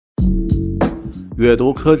阅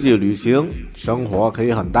读、科技、旅行，生活可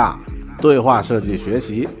以很大。对话设计学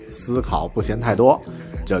习，思考不嫌太多。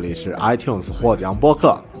这里是 iTunes 获奖播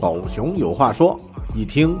客《狗熊有话说》，一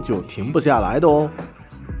听就停不下来的哦。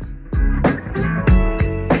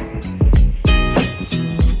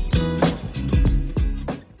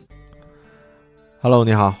Hello，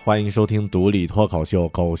 你好，欢迎收听独立脱口秀《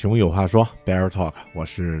狗熊有话说》Bear Talk， 我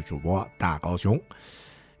是主播大高熊。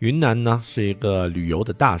云南呢是一个旅游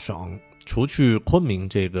的大省，除去昆明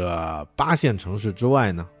这个8线城市之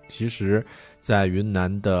外呢，其实在云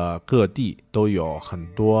南的各地都有很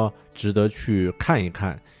多值得去看一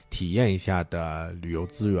看、体验一下的旅游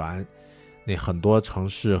资源。那很多城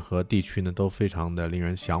市和地区呢都非常的令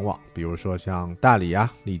人向往，比如说像大理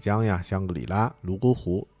呀、丽江呀、香格里拉、泸沽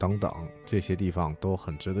湖等等，这些地方都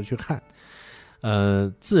很值得去看。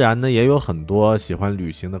自然呢也有很多喜欢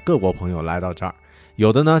旅行的各国朋友来到这儿，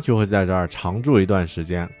有的呢就会在这儿常住一段时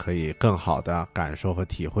间，可以更好的感受和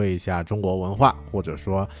体会一下中国文化，或者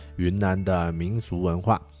说云南的民俗文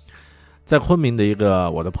化。在昆明的一个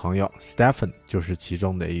我的朋友 Stefan 就是其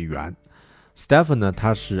中的一员。Stefan 呢，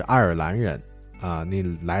他是爱尔兰人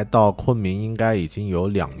你来到昆明应该已经有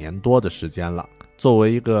2年多的时间了。作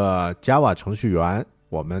为一个 Java 程序员，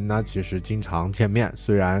我们呢其实经常见面，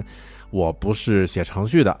虽然我不是写程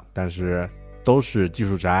序的，但是都是技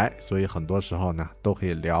术宅，所以很多时候呢都可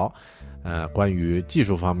以聊关于技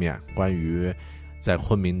术方面，关于在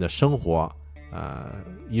昆明的生活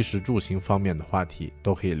衣食住行方面的话题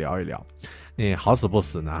都可以聊一聊。那好死不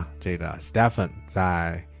死呢，这个 Stefan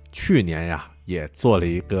在去年呀也做了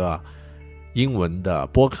一个英文的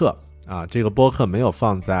播客这个播客没有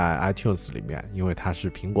放在 iTunes 里面，因为它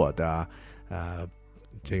是苹果的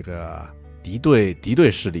这个敌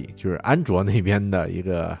对势力，就是安卓那边的一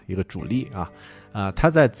个主力他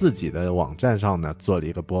在自己的网站上呢做了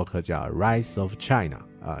一个播客叫 Rise of China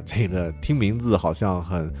这个听名字好像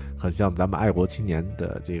很像咱们爱国青年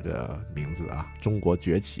的这个名字中国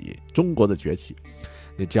崛起，中国的崛起。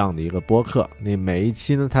那这样的一个播客，那每一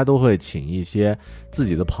期呢他都会请一些自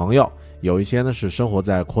己的朋友，有一些呢是生活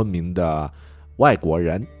在昆明的外国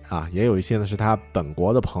人也有一些呢是他本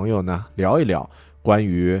国的朋友呢，聊一聊关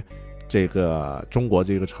于这个中国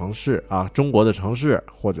这个城市中国的城市，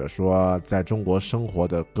或者说在中国生活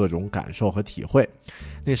的各种感受和体会。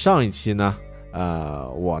那上一期呢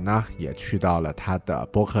我呢也去到了他的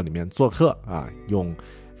播客里面做客用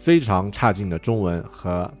非常差劲的中文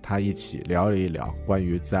和他一起聊了一聊关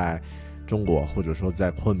于在中国或者说在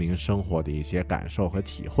昆明生活的一些感受和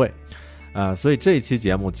体会。所以这一期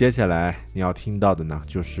节目接下来你要听到的呢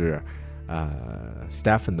就是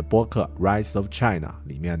Stefan 的播客 Rise of China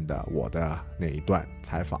里面的我的那一段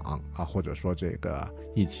采访或者说这个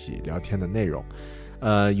一起聊天的内容。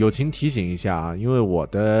友情提醒一下因为我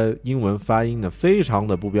的英文发音呢非常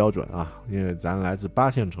的不标准因为咱来自8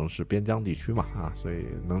线城市边疆地区嘛所以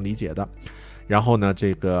能理解的。然后呢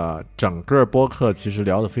这个整个播客其实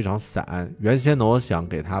聊得非常散，原先呢我想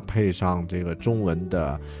给它配上这个中文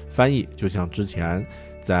的翻译，就像之前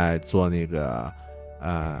在做那个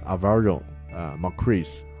Alvaro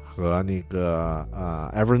Macris 和那个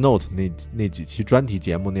Evernote 那几期专题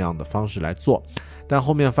节目那样的方式来做，但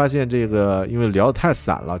后面发现这个因为聊得太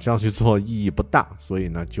散了，这样去做意义不大，所以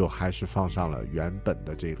呢就还是放上了原本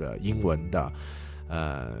的这个英文的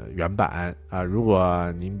原版如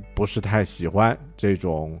果您不是太喜欢这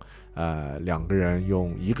种两个人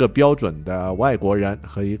用一个标准的外国人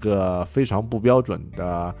和一个非常不标准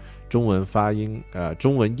的中文发音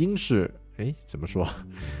中文英式怎么说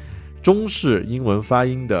中式英文发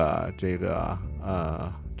音的这个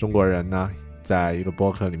中国人呢，在一个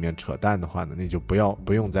播客里面扯淡的话呢，那就不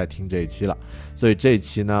用再听这一期了。所以这一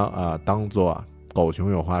期呢当做狗熊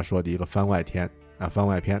有话说的一个番外篇，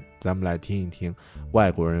咱们来听一听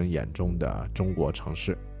外国人眼中的中国城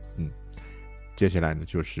市。接下来呢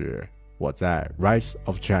就是我在 Rise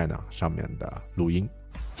of China 上面的录音。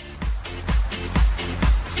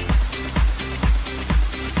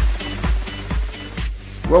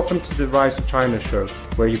Welcome to the Rise of China show,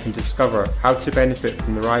 where you can discover how to benefit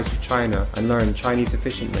from the rise of China and learn Chinese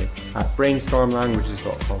efficiently at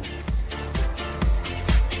brainstormlanguages.com.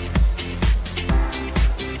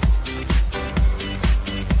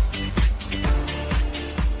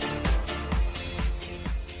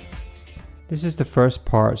 This is the first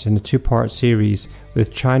part in a 2-part series with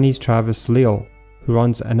Chinese Travis Liu, who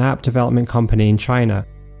runs an app development company in China,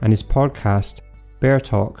 and his podcast Bear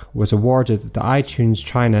Talk was awarded the iTunes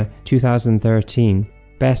China 2013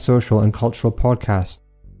 Best Social and Cultural Podcast.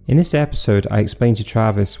 In this episode, I explain to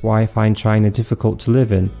Travis why I find China difficult to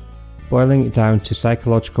live in, boiling it down to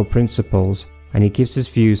psychological principles, and he gives his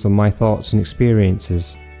views on my thoughts and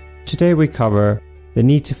experiences. Today we cover the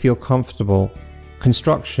need to feel comfortable,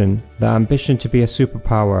 construction, the ambition to be a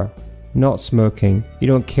superpower, not smoking, you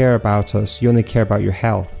don't care about us, you only care about your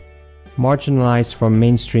health, marginalized from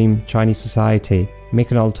mainstream Chinese society,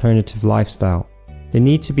 make an alternative lifestyle, the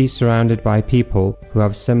need to be surrounded by people who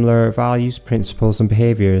have similar values, principles and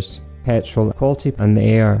behaviors, petrol, quality and the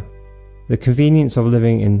air, the convenience of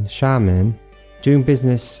living in Xiamen, doing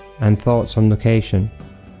business and thoughts on location.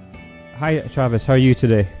 Hi Travis, how are you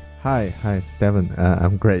today? Hi, Stefan.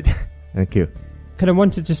 I'm great. Thank you. Kind of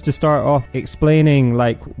wanted just to start off explaining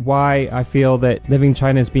why I feel that living in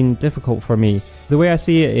China has been difficult for me. The way I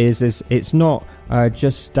see it is it's not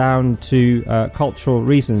just down to cultural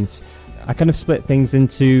reasons. I kind of split things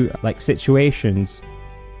into situations.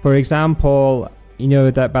 For example, you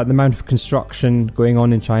know that about the amount of construction going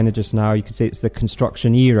on in China just now, you could say it's the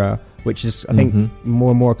construction era, which is I think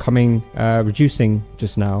more and more reducing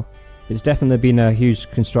just now. It's definitely been a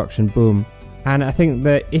huge construction boom. And I think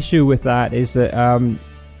the issue with that is that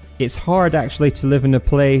it's hard actually to live in a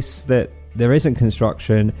place that there isn't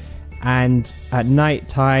construction, and at night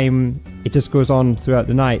time it just goes on throughout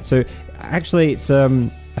the night. So actually it's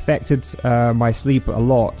affected my sleep a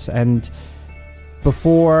lot. And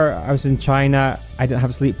before I was in China, I didn't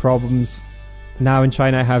have sleep problems. Now in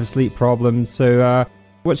China I have sleep problems. So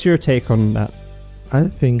what's your take on that? I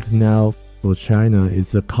think now for China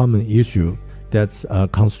it's a common issue. That's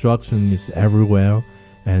construction is everywhere,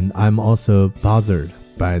 and I'm also bothered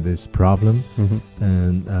by this problem.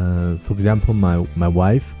 And for example, my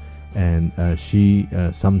wife, and she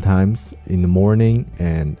sometimes in the morning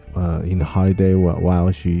and in the holiday while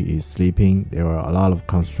she is sleeping, there are a lot of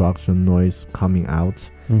construction noise coming out,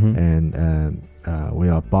 and we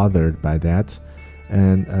are bothered by that.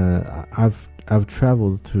 And I've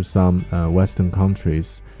traveled to some Western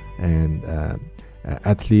countries, and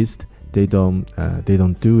at least they don't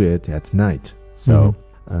do it at night. So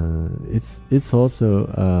it's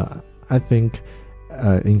also I think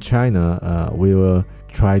in China we will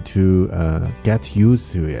try to get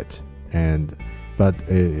used to it, but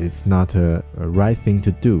it's not a right thing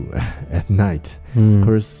to do at night. Of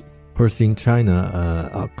course in China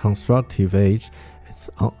a constructive age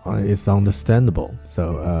it's understandable.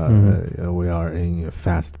 So we are in a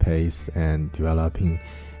fast pace and developing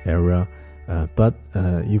era. But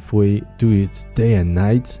if we do it day and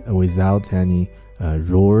night without any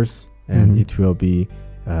rules, and it will be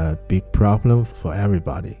a big problem for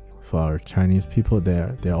everybody. For our Chinese people,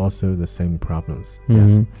 they're also the same problems.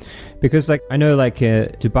 Yes. Because I know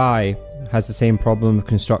Dubai has the same problem of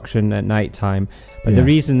construction at night time, but the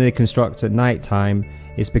reason they construct at night time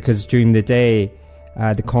is because during the day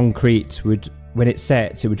the concrete when it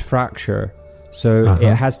sets, it would fracture. So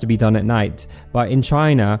it has to be done at night. But in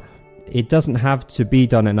China, it doesn't have to be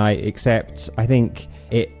done at night, except I think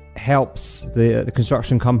it helps the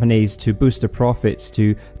construction companies to boost their profits,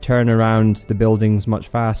 to turn around the buildings much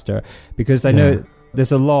faster. Because I know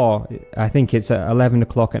there's a law, I think it's at 11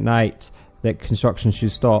 o'clock at night that construction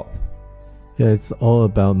should stop. Yeah, it's all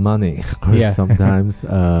about money. Sometimes,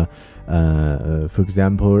 for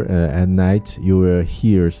example, at night you will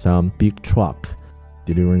hear some big truck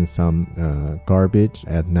delivering some garbage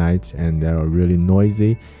at night, and they are really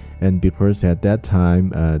noisy. And because at that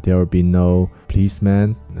time there will be no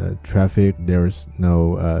policeman, traffic, there's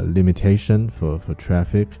no limitation for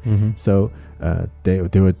traffic. So they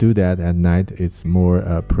will do that at night. It's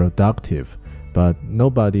more productive, but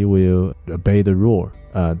nobody will obey the rule.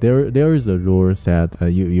 There is a rule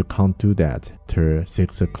that you can't do that till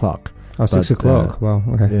 6 o'clock. Oh, 6 o'clock. Wow.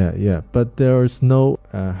 Okay. Yeah. But there is no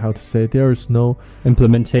there is no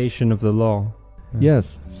implementation of the law.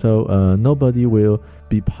 Yes. So nobody will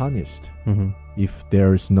be punished if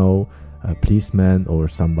there is no policeman or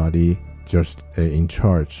somebody just in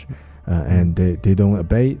charge, and they don't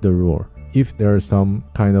obey the rule. If there is some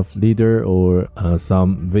kind of leader or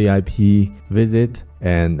some VIP visit,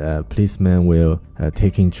 and policeman will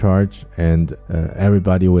take in charge, and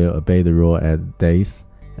everybody will obey the rule at days,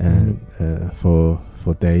 and for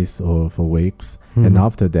days or for weeks, and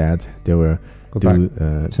after that they will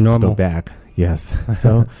go back. Yes.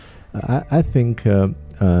 So I think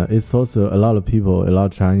it's also a lot of people, a lot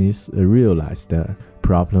of Chinese realize the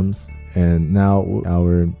problems, and now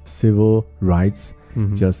our civil rights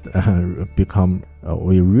just become,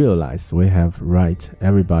 we realize we have right,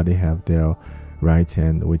 everybody have their right,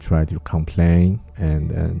 and we try to complain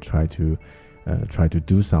and try to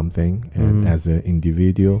do something, and as an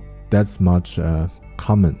individual, that's much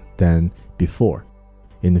common than before.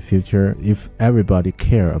 In the future, if everybody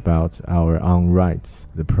care about our own rights,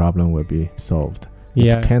 the problem will be solved.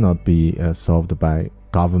 It cannot be solved by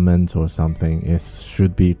government or something. It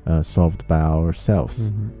should be solved by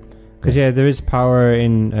ourselves. Because there is power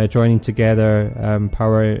in joining together,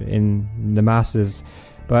 power in the masses,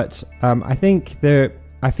 but I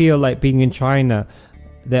feel like being in China,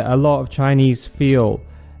 that a lot of Chinese feel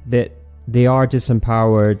that they are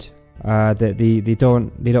disempowered, that they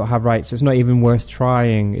don't have rights. It's not even worth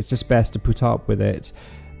trying. It's just best to put up with it.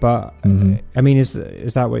 But I mean, is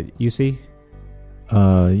that what you see?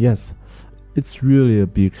 Yes, it's really a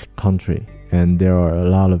big country, and there are a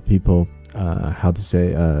lot of people.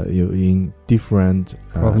 In different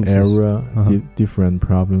area, different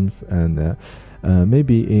problems, and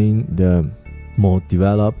maybe in the more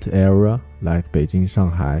developed area like Beijing,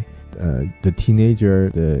 Shanghai, the teenager,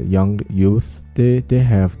 the young youth, they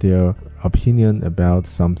have their opinion about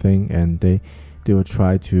something, and they will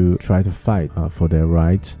try to fight for their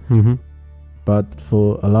right. But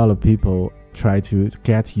for a lot of people, try to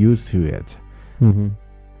get used to it.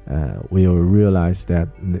 We'll realize that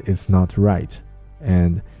it's not right,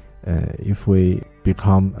 and if we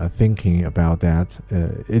become thinking about that,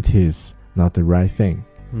 it is not the right thing.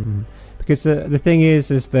 Because the thing is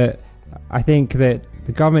that I think that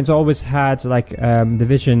the government's always had like the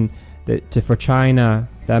vision that for China,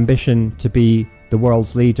 the ambition to be the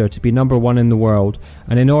world's leader, to be number one in the world,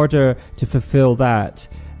 and in order to fulfill that,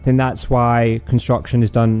 then that's why construction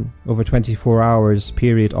is done over 24 hours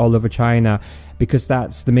period all over China, because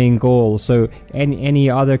that's the main goal. So any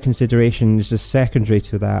other consideration is just secondary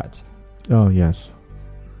to that. Oh, yes.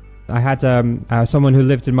 I had someone who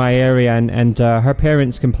lived in my area, and her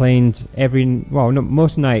parents complained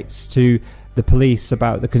most nights to the police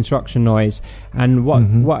about the construction noise. And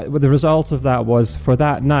what the result of that was, for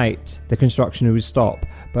that night, the construction would stop.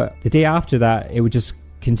 But the day after that, it would just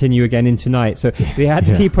continue again into night. So they had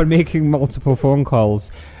to keep on making multiple phone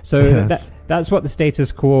calls. So that's what the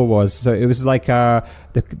status quo was. So it was like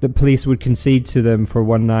the police would concede to them for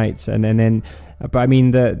one night, and then but I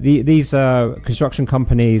mean these construction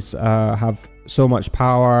companies have so much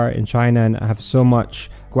power in China and have so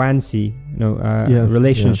much guanxi,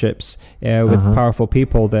 relationships with powerful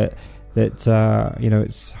people that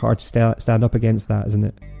it's hard to stand up against that, isn't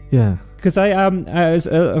it? Yeah. Because it was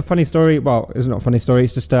a funny story. Well, it's not a funny story.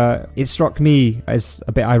 It's just it struck me as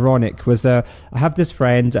a bit ironic. Was I have this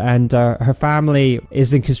friend, and her family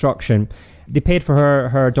is in construction. They paid for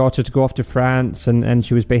her daughter to go off to France, and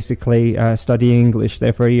she was basically studying English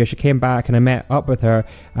there for a year. She came back, and I met up with her,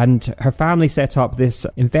 and her family set up this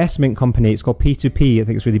investment company. It's called P2P. I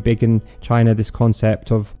think it's really big in China, this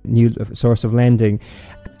concept of new source of lending.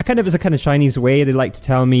 It's a kind of Chinese way. They like to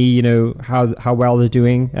tell me, how well they're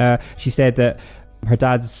doing. She said that her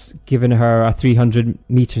dad's given her a 300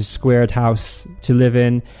 meters squared house to live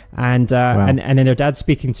in, and then her dad's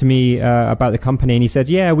speaking to me about the company, and he said,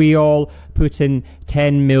 we all put in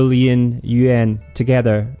 10 million yuan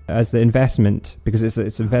together as the investment, because it's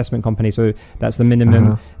an investment company, so that's the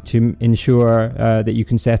minimum to ensure that you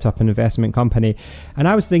can set up an investment company. And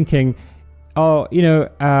I was thinking,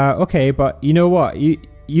 okay, but you know what,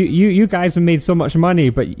 you guys have made so much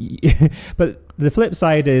money, but the flip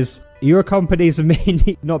side is your companies have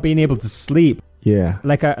made not being able to sleep. Yeah.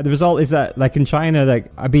 Like the result is that, like in China,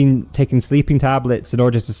 like I've been taking sleeping tablets in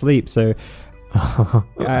order to sleep. So,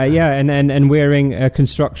 and wearing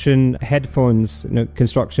construction headphones,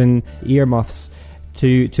 construction earmuffs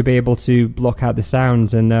to be able to block out the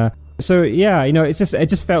sound. And it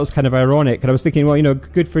just felt kind of ironic. And I was thinking, well,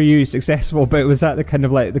 good for you, successful, but was that the kind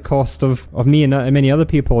of like the cost of me and many other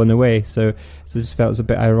people in a way? So it just felt a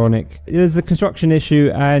bit ironic. There's a construction issue,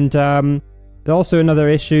 and also another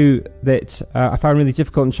issue that I found really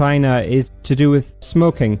difficult in China is to do with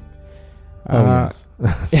smoking. Yes.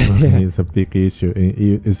 Smoking is a big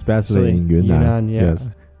issue, especially in Yunnan. Yes.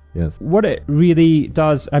 What it really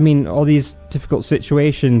does, I mean, all these difficult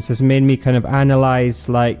situations has made me kind of analyze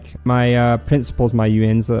like my principles, my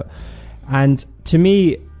yuans. And to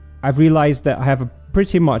me, I've realized that I have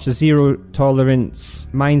pretty much a zero tolerance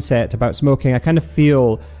mindset about smoking. I kind of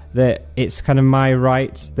feel that it's kind of my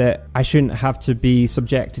right, that I shouldn't have to be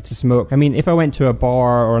subjected to smoke. I mean, if I went to a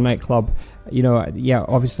bar or a nightclub,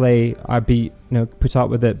 obviously I'd be, put up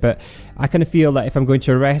with it. But I kind of feel that if I'm going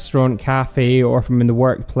to a restaurant, cafe, or if I'm in the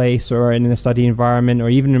workplace or in a study environment or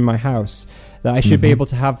even in my house, that I should be able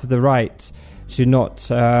to have the right to not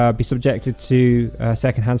be subjected to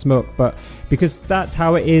secondhand smoke, but because that's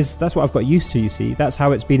how it is, that's what I've got used to, you see. That's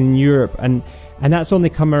how it's been in Europe, and that's only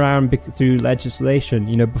come around through legislation.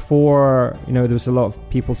 Before, there was a lot of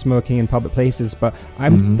people smoking in public places, but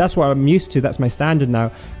that's what I'm used to. That's my standard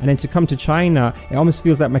now. And then to come to China, it almost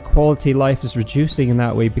feels like my quality of life is reducing in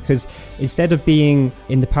that way, because instead of being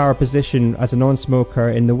in the power position as a non-smoker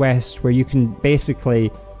in the West, where you can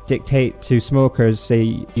basically dictate to smokers,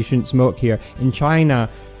 say you shouldn't smoke here, in China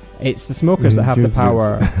it's the smokers that have the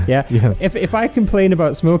power. Yeah. Yes. If I complain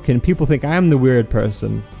about smoking, people think I'm the weird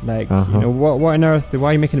person. Like, what on earth?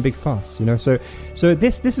 Why are you making a big fuss? So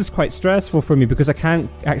this is quite stressful for me, because I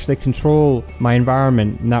can't actually control my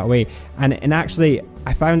environment in that way. And actually,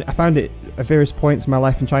 I found it at various points in my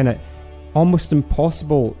life in China almost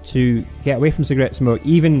impossible to get away from cigarette smoke.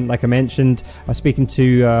 Even, like I mentioned, I was speaking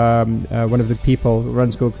to one of the people who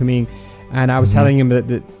runs Kunming, and I was telling him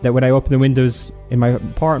that when I open the windows in my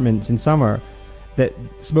apartment in summer, that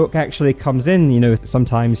smoke actually comes in,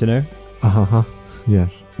 sometimes,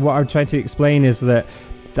 Yes. What I'm trying to explain is that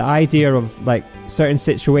the idea of like certain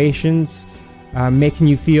situations making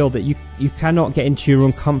you feel that you cannot get into your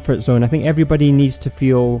own comfort zone. I think everybody needs to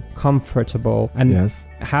feel comfortable and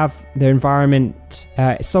have their environment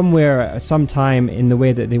somewhere at some time in the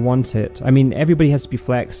way that they want it. I mean, everybody has to be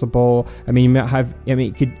flexible.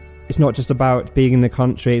 It's not just about being in the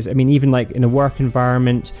country. Even like in a work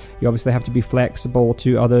environment, you obviously have to be flexible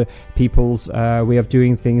to other people's way of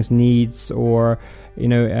doing things, needs, or,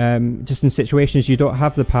 just in situations you don't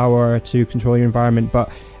have the power to control your environment. But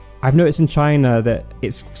I've noticed in China that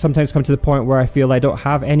it's sometimes come to the point where I feel I don't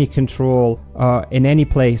have any control in any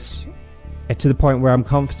place to the point where I'm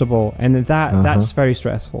comfortable. And that's very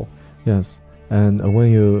stressful. Yes. And when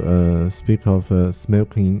you speak of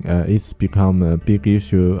smoking, it's become a big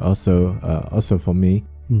issue also for me.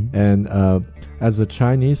 And as a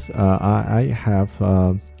Chinese, I have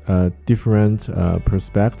a different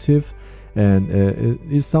perspective, and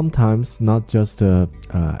it's sometimes not just a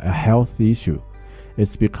health issue.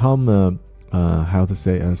 It's become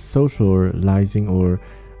a socializing or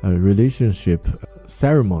a relationship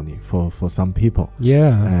ceremony for some people.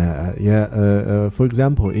 For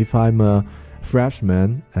example, if I'm a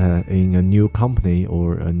freshman in a new company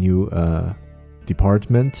or a new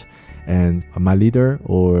department, and my leader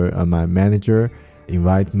or my manager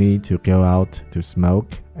invite me to go out to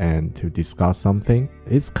smoke and to discuss something,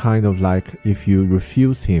 it's kind of like if you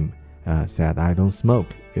refuse him, said I don't smoke,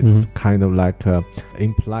 it's kind of like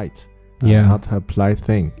impolite, not a polite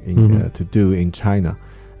thing to do in China.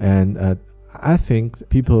 And I think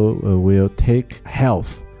people will take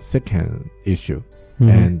health second issue,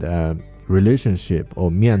 and relationship or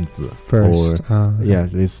面子 first.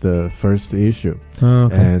 Yes, it's the first issue.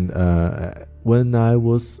 And when I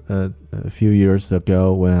was a few years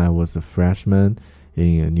ago, when I was a freshman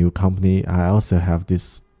in a new company, I also have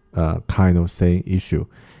this kind of same issue.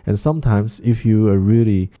 And sometimes if you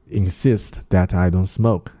really insist that I don't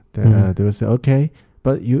smoke, then they will say, okay,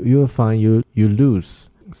 but you will find you lose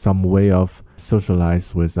some way of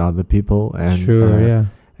socialize with other people. And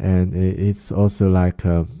and it's also like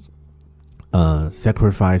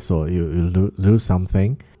sacrifice, or you lose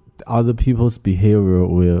something. Other people's behavior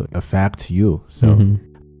will affect you, so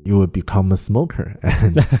you will become a smoker.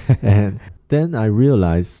 And then I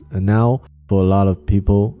realize now for a lot of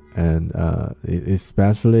people, and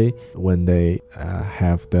especially when they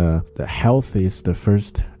have the health is the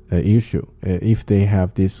first issue. If they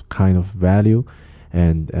have this kind of value,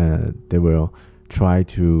 and they will try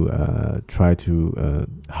to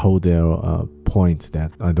hold their point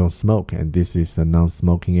that I don't smoke, and this is a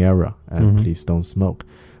non-smoking era, and please don't smoke.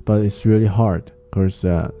 But it's really hard, because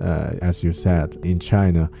as you said, in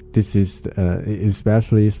China, this is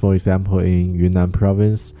especially, for example, in Yunnan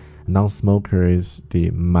province, non-smoker is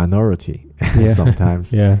the minority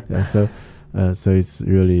sometimes. So it's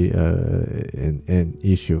really an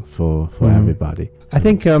issue for everybody. I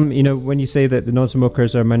think when you say that the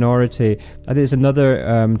non-smokers are a minority, I think there's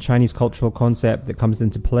another Chinese cultural concept that comes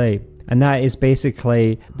into play, and that is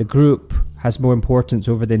basically the group has more importance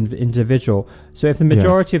over the individual. So if the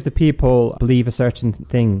majority of the people believe a certain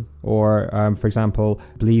thing, or for example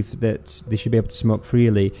believe that they should be able to smoke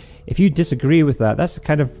freely, if you disagree with that,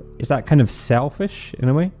 is that kind of selfish in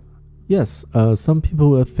a way? Yes, some people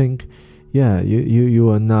will think, you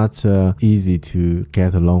are not easy to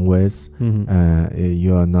get along with.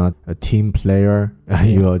 You are not a team player.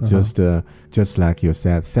 You are just like you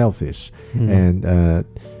said, selfish. And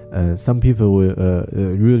some people will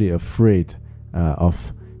really afraid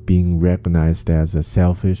of being recognized as a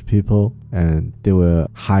selfish people. and they will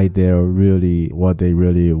hide what they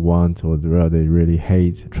really want or what they really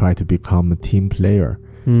hate, try to become a team player.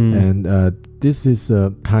 And this is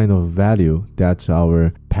a kind of value that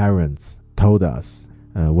our parents told us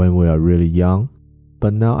when we are really young.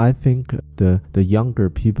 But now I think the younger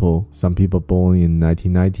people, some people born in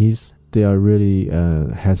 1990s, they are really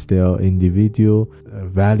has their individual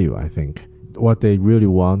value, I think. What they really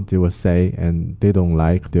want, they will say, and they don't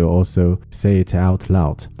like, they'll also say it out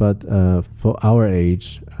loud. But for our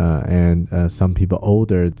age and some people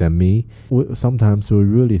older than me, sometimes we're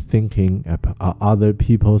really thinking about other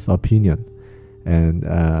people's opinion. And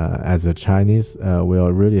as a Chinese, we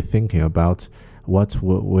are really thinking about what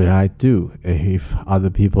will I do if other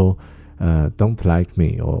people don't like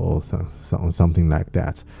me or something like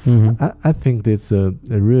that. I think it's a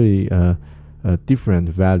really a different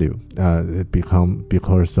value it become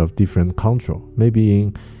because of different control. Maybe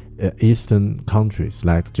in Eastern countries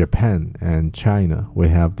like Japan and China, we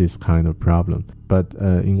have this kind of problem. But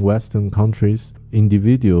in Western countries,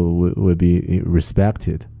 individual will be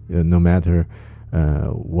respected no matter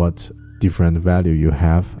what different value you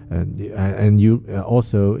have, and you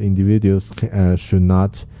also individuals should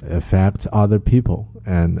not affect other people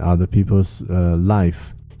and other people's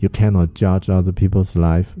life. You cannot judge other people's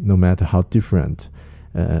life no matter how different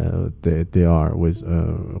they are with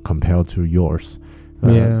compared to yours.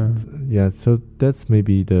 So that's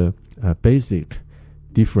maybe the basic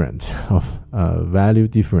difference of value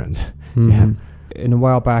different. In a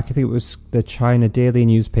while back, I think it was the China Daily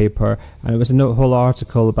newspaper, and it was a whole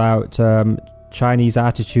article about Chinese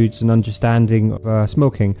attitudes and understanding of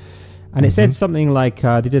smoking. And it said something like,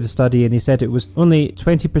 they did a study, and he said it was only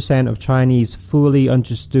 20% of Chinese fully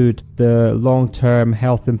understood the long-term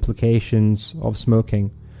health implications of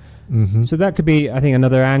smoking. So that could be, I think,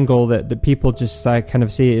 another angle that the people just kind of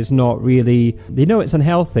see it as not really, they know it's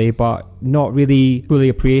unhealthy, but not really fully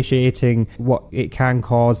appreciating what it can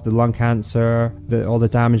cause, the lung cancer, all the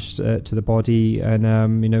damage to the body, and,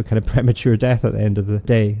 kind of premature death at the end of the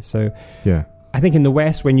day. So yeah. I think in the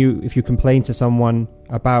West, if you complain to someone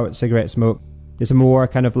about cigarette smoke, there's a more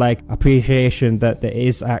kind of like appreciation that it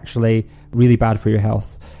is actually really bad for your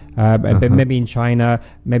health. But maybe in China,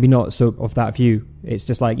 maybe not so of that view. It's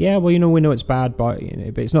just like, yeah, well, we know it's bad, but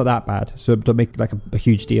it's not that bad. So don't make like a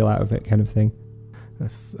huge deal out of it, kind of thing.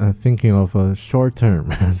 Thinking of a short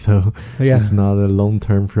term, so it's not a long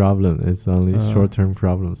term problem. It's only a short term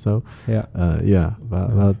problem. So that's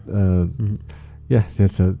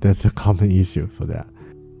a common issue for that.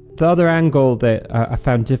 The other angle that I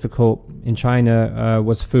found difficult in China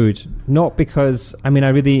was food. Not because, I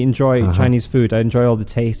really enjoy Chinese food. I enjoy all the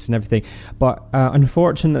tastes and everything. But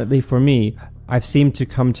unfortunately for me, I've seemed to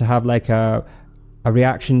come to have like a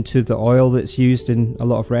reaction to the oil that's used in a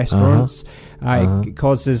lot of restaurants. It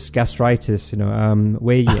causes gastritis,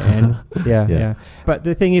 wei yan. Yeah. But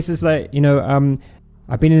the thing is like,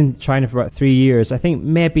 I've been in China for about 3 years. I think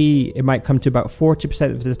maybe it might come to about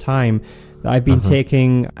 40% of the time that I've been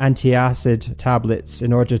taking anti-acid tablets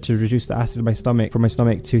in order to reduce the acid in my stomach, for my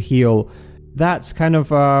stomach to heal. That's kind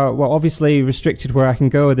of, obviously restricted where I can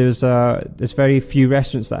go. There's very few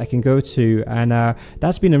restaurants that I can go to, and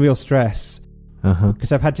that's been a real stress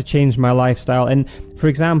because I've had to change my lifestyle. And for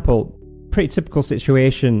example, pretty typical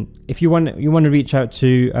situation, if you want to reach out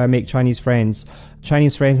to make Chinese friends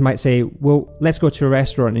might say, well, let's go to a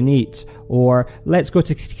restaurant and eat, or let's go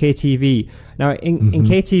to KTV. Now, in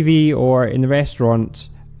KTV or in the restaurant,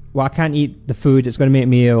 well, I can't eat the food. It's going to make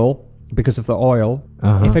me ill because of the oil.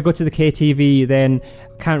 If I go to the KTV, then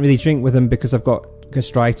I can't really drink with them because I've got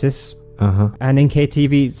gastritis. And in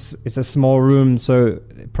KTV, it's a small room, so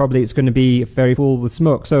probably it's going to be very full with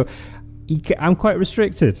smoke. So I'm quite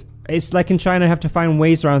restricted. It's like in China, I have to find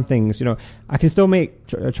ways around things. I can still make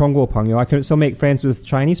chongguopeng, I can still make friends with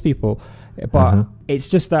Chinese people, but it's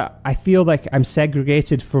just that I feel like I'm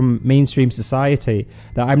segregated from mainstream society,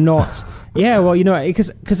 that I'm not.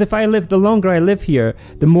 Because if the longer I live here,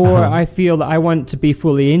 the more I feel that I want to be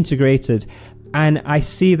fully integrated, and I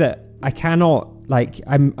see that I cannot,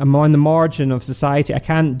 I'm on the margin of society. I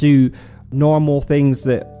can't do normal things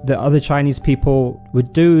that other Chinese people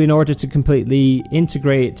would do in order to completely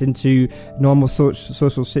integrate into normal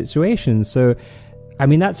social situations. So,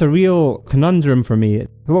 that's a real conundrum for me.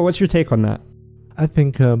 What's your take on that? I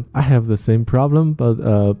think I have the same problem, but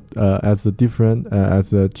as a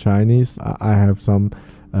Chinese, I have some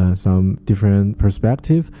different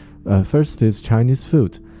perspective. First is Chinese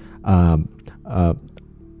food. I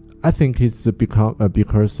think it's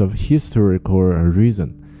because of historical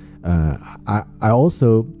reason. I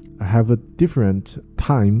also have a different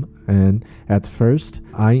time and at first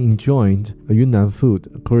I enjoyed Yunnan food.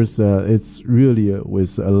 Of course, it's really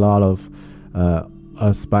with a lot of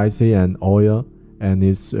spicy and oil, and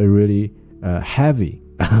it's really heavy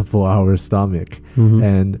for our stomach.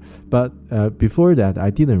 But before that, I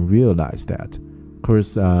didn't realize that. Of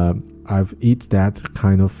course, I've eat that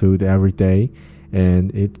kind of food every day,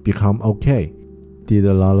 and it become okay. Did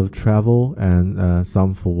a lot of travel, and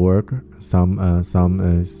some for work, some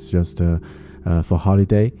is just for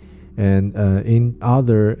holiday. And in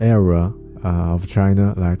other area of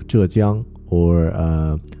China, like Zhejiang or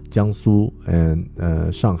Jiangsu and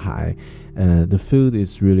Shanghai, the food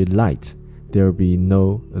is really light. There will be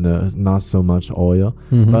not so much oil.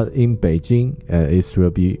 But in Beijing, it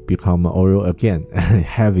will become oil again,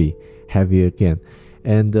 heavy again.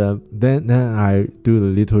 And then I do a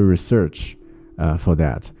little research for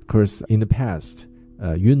that. Of course, in the past,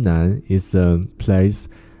 Yunnan is a place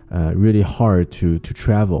really hard to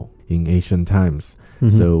travel in ancient times.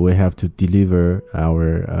 So we have to deliver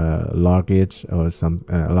our luggage or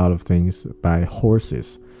a lot of things by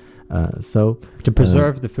horses. So to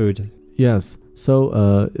preserve the food. Yes.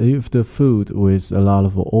 So if the food with a lot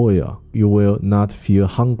of oil, you will not feel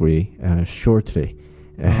hungry shortly.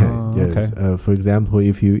 Yes. Okay. For example,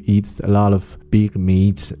 if you eat a lot of big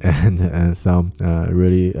meat and some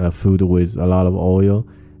really food with a lot of oil,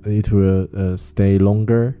 it will stay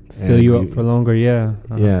longer. Fill you up for longer, yeah.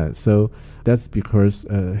 Yeah, so that's because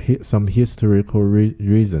some historical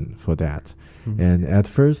reason for that. And at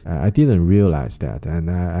first, I didn't realize that,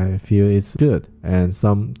 and I feel it's good. And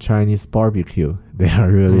some Chinese barbecue, they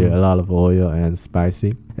are really a lot of oil and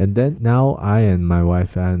spicy. And then now I and my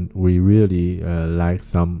wife, and we really like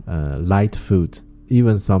some light food.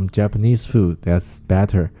 Even some Japanese food, that's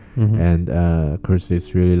better. And of course,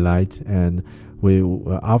 it's really light. And we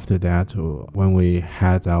after that, when we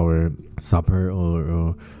had our supper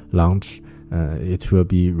or lunch, it will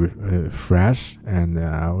be fresh, and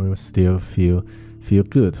I will still feel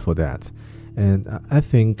good for that. And I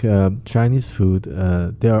think Chinese food,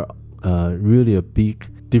 there are really a big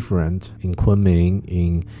difference in Kunming,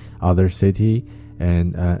 in other city,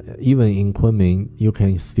 and even in Kunming, you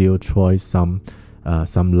can still try some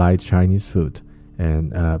light Chinese food.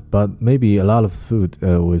 And but maybe a lot of food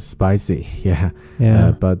was spicy,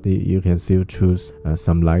 but you can still choose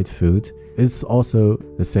some light food. It's also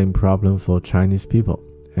the same problem for Chinese people,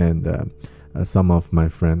 and some of my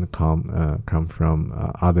friends come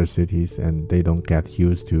from other cities, and they don't get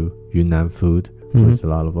used to Yunnan food with a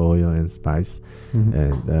lot of oil and spice,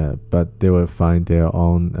 and but they will find their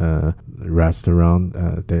own restaurant,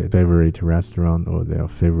 their favorite restaurant or their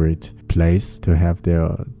favorite place to have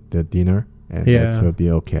their dinner, and that will be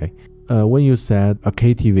okay. When you said a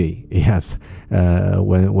KTV, yes,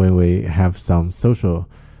 when we have some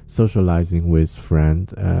socializing with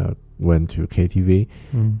friends, went to KTV.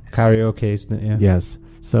 Karaoke, isn't it? Yeah. Yes.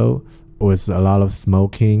 So with a lot of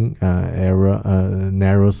smoking area,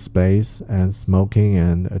 narrow space, and smoking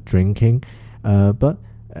and drinking. But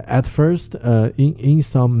at first, in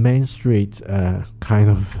some main street kind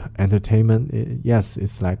of entertainment, yes,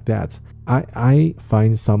 it's like that. I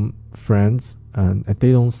find some friends,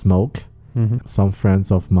 they don't smoke. Some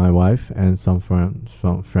friends of my wife and some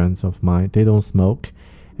friends of mine, they don't smoke.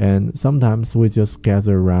 And sometimes we just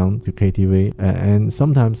gather around to KTV, and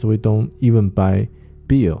sometimes we don't even buy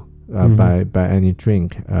beer, buy any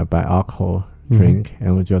drink, buy alcohol drink,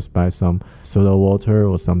 and we just buy some soda water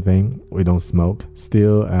or something. We don't smoke,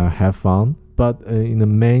 still have fun. But in the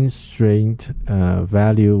mainstream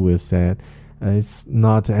value, we said it's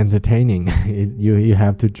not entertaining. You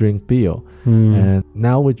have to drink beer. And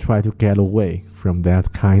now we try to get away from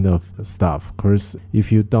that kind of stuff. Of course,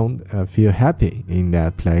 if you don't feel happy in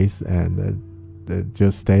that place, and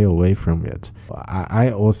just stay away from it. I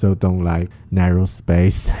also don't like narrow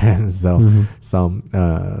space, and so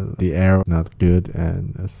the air not good,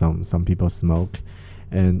 and some people smoke,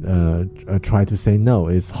 and try to say no.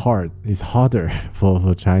 It's hard. It's harder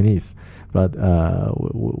for Chinese. But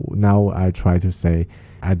now I try to say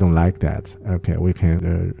I don't like that. Okay, we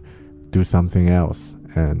can do something else,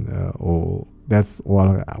 and or that's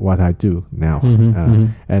what I do now.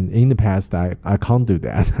 And in the past, I can't do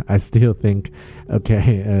that. I still think,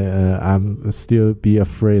 okay, I'm still be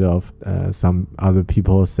afraid of some other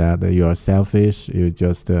people said that you are selfish. You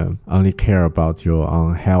just only care about your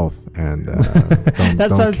own health, and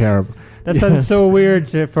don't care That sounds so weird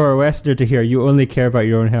for a Westerner to hear. You only care about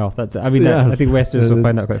your own health. I think Westerners will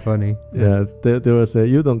find that quite funny. Yeah, they will say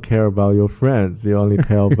you don't care about your friends. You only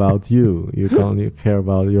care about you. You only care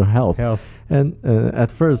about your health. And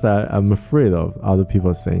at first, I'm afraid of other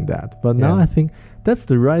people saying that. But now I think that's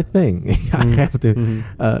the right thing. I have to.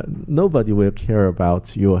 Nobody will care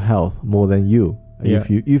about your health more than you. Yeah.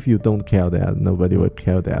 If you don't care that, nobody will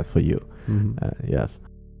care that for you. Yes.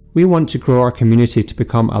 We want to grow our community to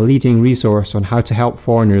become a leading resource on how to help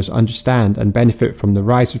foreigners understand and benefit from the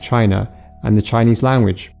rise of China and the Chinese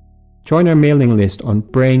language. Join our mailing list on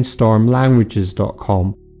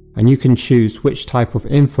brainstormlanguages.com and you can choose which type of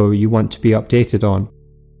info you want to be updated on.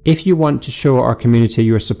 If you want to show our community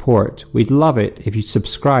your support, we'd love it if you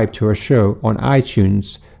subscribe to our show on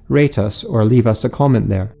iTunes, rate us, or leave us a comment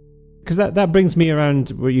there. Because that brings me around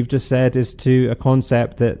what you've just said is to a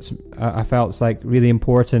concept that I felt like really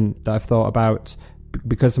important that I've thought about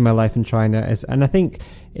because of my life in China. And I think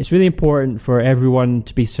it's really important for everyone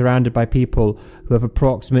to be surrounded by people who have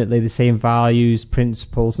approximately the same values,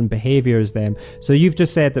 principles, and behavior as them. So you've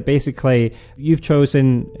just said that basically you've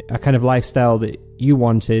chosen a kind of lifestyle that you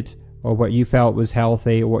wanted or what you felt was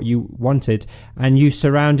healthy or what you wanted, and you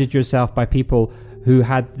surrounded yourself by people who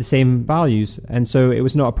had the same values, and so it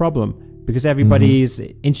was not a problem because everybody is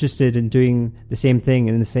interested in doing the same thing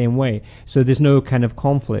in the same way, so there's no kind of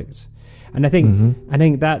conflict. And I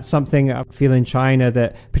think that's something I feel in China,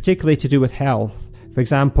 that particularly to do with health, for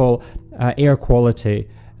example, air quality,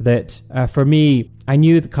 that for me, I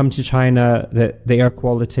knew that come to China that the air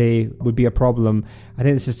quality would be a problem. I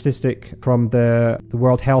think the statistic from the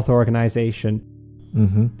World Health Organization,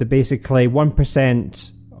 that basically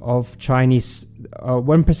 1% of Chinese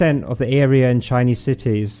 1% of the area in Chinese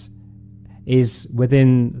cities is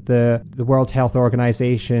within the World Health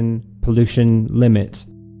Organization pollution limit.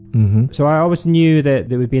 So I always knew that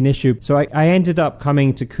there would be an issue. So I ended up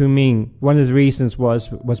coming to Kunming. One of the reasons was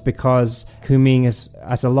because Kunming is,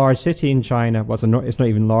 as a large city in China, it's not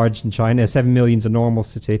even large in China. 7 million is a normal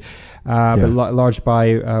city, but large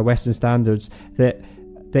by Western standards. That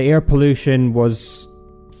the air pollution was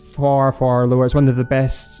far, far lower. It's one of the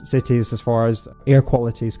best cities as far as air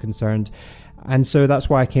quality is concerned. And so that's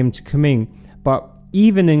why I came to Kunming. But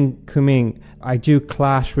even in Kunming, I do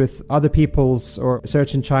clash with other people's or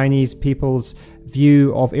certain Chinese people's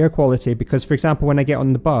view of air quality. Because, for example, when I get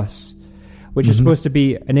on the bus, which is supposed to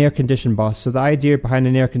be an air-conditioned bus, so the idea behind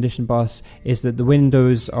an air-conditioned bus is that the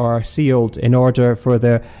windows are sealed in order for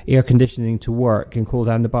the air conditioning to work and cool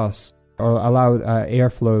down the bus or allow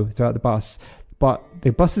airflow throughout the bus. But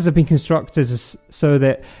the buses have been constructed so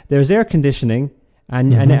that there's air conditioning,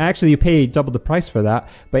 and actually you pay double the price for that.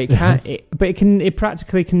 But it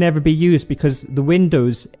practically can never be used because the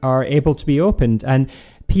windows are able to be opened, and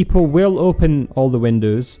people will open all the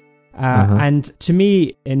windows. And to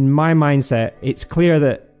me, in my mindset, it's clear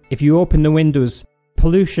that if you open the windows,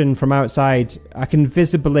 pollution from outside, I can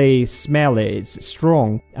visibly smell it. It's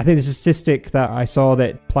strong. I think there's a statistic that I saw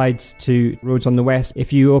that applied to roads on the west.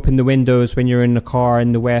 If you open the windows when you're in a car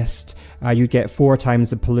in the west, you get 4 times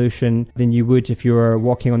the pollution than you would if you were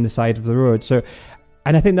walking on the side of the road. So,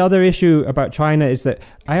 and I think the other issue about China is that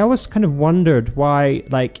I always kind of wondered why,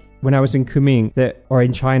 like when I was in Kunming, or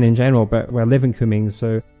in China in general, but I live in Kunming,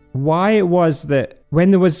 so why it was that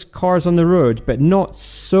when there was cars on the road, but not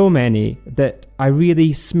so many, that I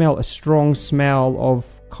really smelt a strong smell of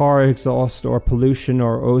car exhaust or pollution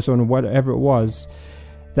or ozone or whatever it was,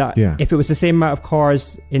 that if it was the same amount of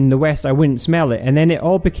cars in the West, I wouldn't smell it. And then it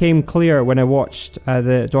all became clear when I watched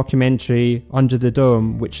the documentary Under the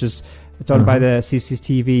Dome, which is done by the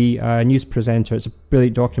CCTV news presenter. It's a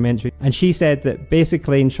brilliant documentary. And she said that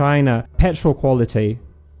basically in China, petrol quality,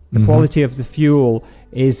 the quality of the fuel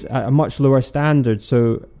is at a much lower standard,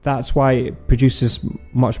 so that's why it produces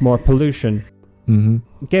much more pollution.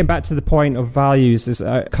 Getting back to the point of values, is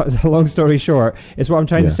a long story short, is what I'm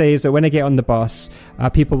trying to say is that when I get on the bus,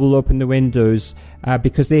 people will open the windows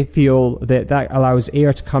because they feel that allows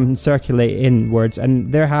air to come and circulate inwards,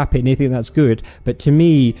 and they're happy and they think that's good. But to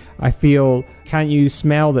me, I feel, can't you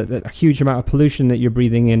smell that a huge amount of pollution that you're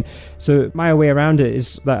breathing in? So my way around it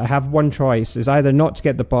is that I have one choice, is either not to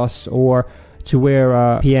get the bus or to wear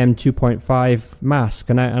a PM 2.5 mask,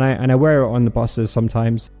 and I wear it on the buses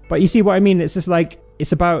sometimes. But you see what I mean? It's just like,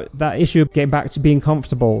 it's about that issue of getting back to being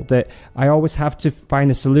comfortable, that I always have to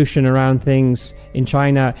find a solution around things in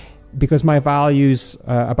China because my values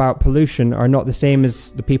about pollution are not the same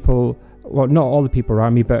as the people, well, not all the people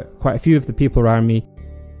around me, but quite a few of the people around me.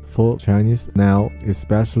 For Chinese now,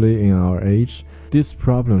 especially in our age, this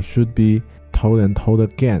problem should be told and told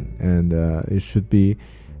again, and it should be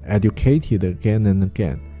educated again and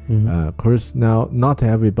again. Of course, now not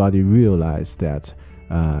everybody realize that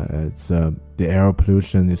the air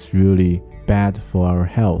pollution is really bad for our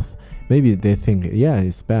health. Maybe they think, yeah,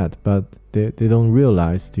 it's bad, but they don't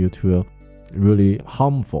realize it will really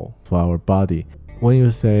harmful for our body. When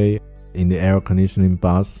you say in the air conditioning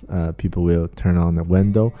bus, people will turn on the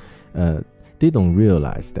window, they don't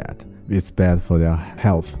realize that it's bad for their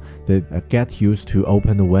health. They get used to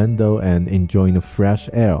open the window and enjoying the fresh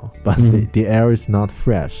air, but the air is not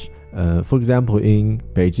fresh. For example, in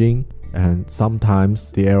Beijing, and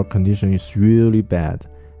sometimes the air conditioning is really bad,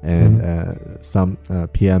 and some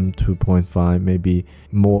PM 2.5 maybe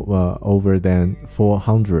more over than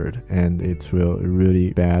 400, and it's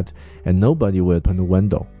really bad, and nobody will open the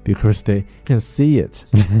window because they can see it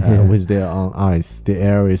with their own eyes. The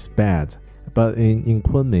air is bad. But in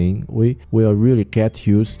Kunming, we will really get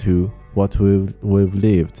used to what we've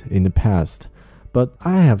lived in the past. But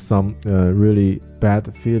I have some really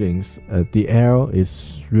bad feelings. The air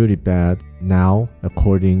is really bad now,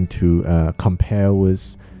 according to compare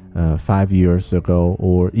with 5 years ago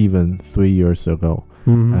or even 3 years ago.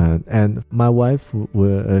 And my wife,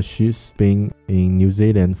 she's been in New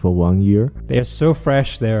Zealand for 1 year. They're so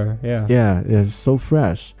fresh there, yeah. Yeah, it's so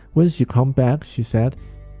fresh. When she come back, she said,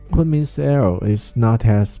 Kunming's air is not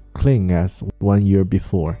as clean as 1 year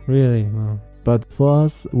before. Really? Wow. But for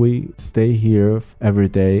us, we stay here every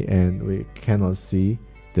day and we cannot see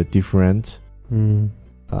the difference.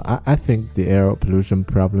 I think the air pollution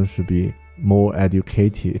problem should be more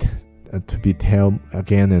educated to be told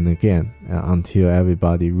again and again until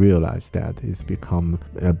everybody realize that it's become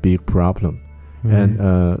a big problem.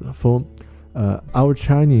 And for our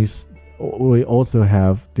Chinese, we also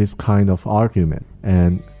have this kind of argument.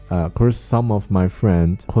 And of course, some of my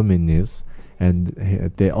friends, Kunmingers, and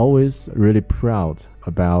they're always really proud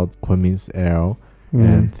about Kunming's air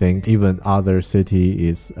and think even other city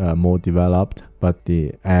is more developed, but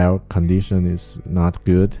the air condition is not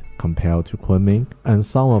good compared to Kunming. And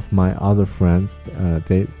some of my other friends,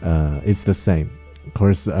 it's the same. Of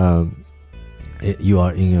course, you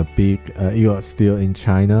are in a big, you are still in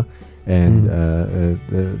China, and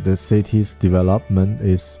the city's development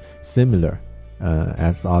is similar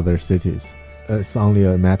as other cities. It's only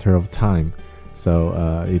a matter of time, so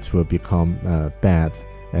it will become bad.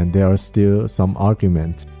 And there are still some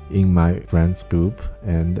arguments in my friends group,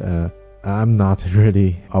 and I'm not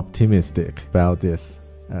really optimistic about this.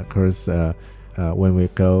 Of course, when we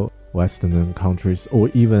go Western countries or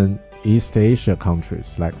even East Asia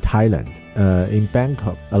countries like Thailand, in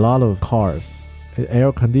Bangkok, a lot of cars,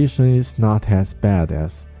 air conditioning is not as bad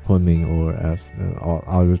as Kunming or as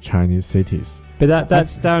other Chinese cities. But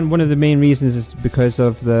that's down, one of the main reasons is because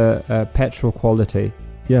of the petrol quality.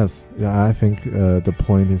 Yes, I think the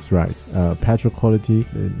point is right. Petrol quality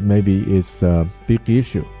maybe is a big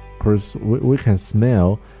issue. Of course, we can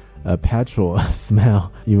smell petrol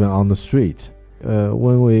smell even on the street.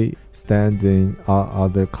 When we stand in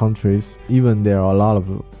other countries, even there are a lot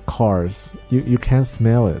of cars, you can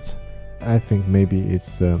smell it. I think maybe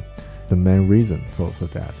it's the main reason for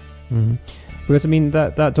that. Because I mean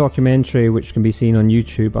that documentary, which can be seen on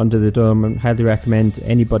YouTube, Under the Dome, I highly recommend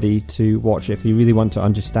anybody to watch it if they really want to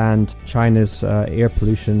understand China's air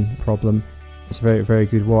pollution problem. It's a very, very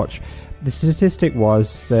good watch. The statistic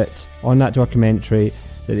was that on that documentary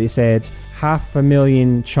that they said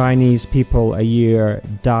 500,000 Chinese people a year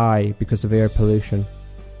die because of air pollution.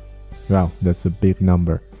 Wow, that's a big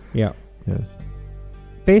number. Yeah. Yes.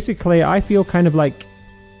 Basically, I feel kind of like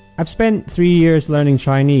I've spent 3 years learning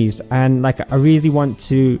Chinese, and like I really want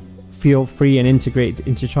to feel free and integrate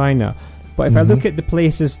into China. But if I look at the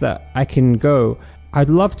places that I can go, I'd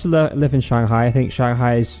love to live in Shanghai. I think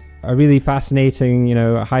Shanghai is a really fascinating,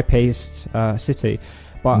 high-paced city.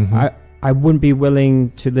 But I wouldn't be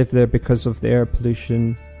willing to live there because of the air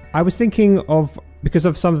pollution. I was thinking of, because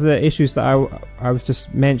of some of the issues that I was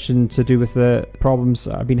just mentioned to do with the problems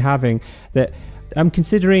I've been having, that I'm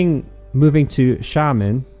considering moving to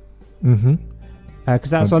Xiamen. Because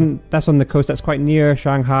that's on the coast. That's quite near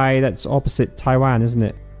Shanghai. That's opposite Taiwan, isn't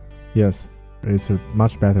it? Yes, it's a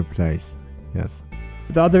much better place. Yes.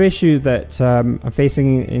 The other issue that I'm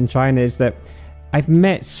facing in China is that I've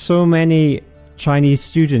met so many Chinese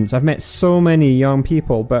students. I've met so many young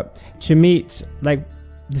people, but to meet like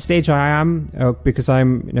the stage I am, because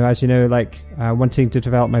I'm, as you know, wanting to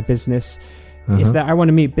develop my business, is that I want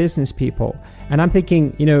to meet business people. And I'm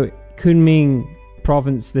thinking, Kunming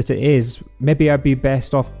province that it is, maybe I'd be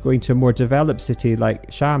best off going to a more developed city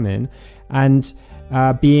like Xiamen and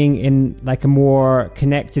being in like a more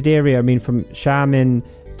connected area. I mean, from Xiamen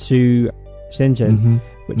to Shenzhen,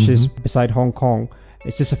 which is beside Hong Kong,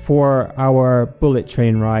 It's just a 4-hour bullet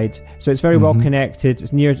train ride, so it's very well connected.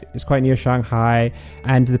 It's quite near Shanghai,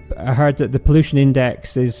 and I heard that the pollution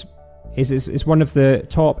index is one of the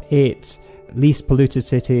top 8 least polluted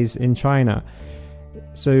cities in China.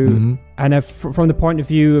 So, and from the point of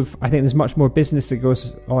view of, I think there's much more business that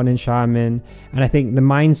goes on in Xiamen, and I think the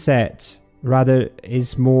mindset rather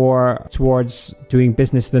is more towards doing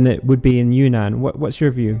business than it would be in Yunnan. What's your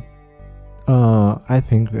view? I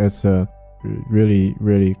think that's a really,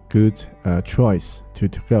 really good choice to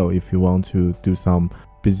go if you want to do some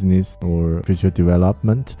business or future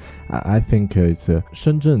development. I think it's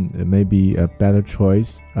Shenzhen may be a better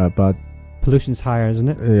choice, but pollution's higher, isn't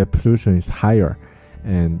it? Pollution is higher,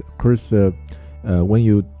 and of course, when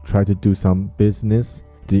you try to do some business,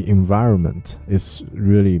 the environment is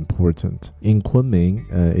really important. In Kunming,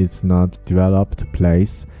 it's not developed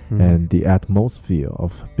place, and the atmosphere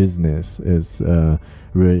of business is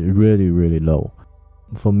really, really low.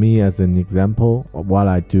 For me, as an example, what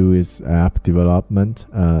I do is app development.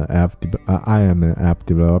 I am an app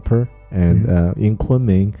developer, and in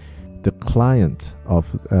Kunming, the client of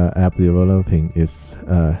app developing is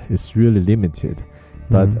really limited.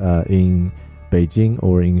 But in Beijing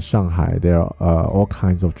or in Shanghai, there are all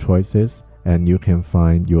kinds of choices, and you can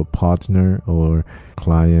find your partner or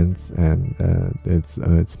clients, and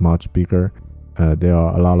it's much bigger. There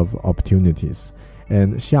are a lot of opportunities.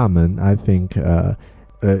 And Xiamen, I think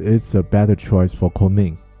it's a better choice for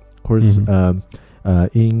Kunming. Of course,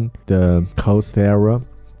 in the coast area,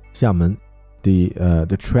 Xiamen,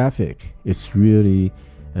 the traffic is really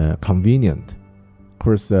convenient. Of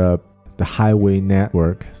course, the highway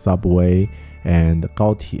network, subway, and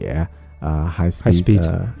高铁, high-speed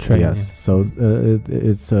train. Yes, so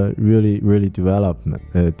it's really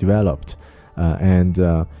developed, and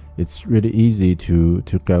it's really easy to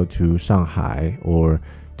go to Shanghai or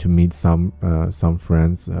to meet some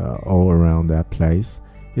friends all around that place.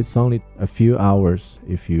 It's only a few hours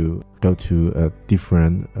if you go to a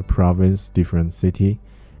different province, different city.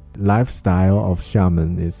 Lifestyle of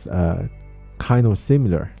Xiamen is kind of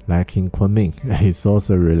similar, like in Kunming. It's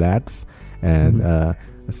also relaxed, and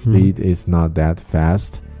speed is not that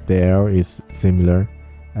fast. The air is similar,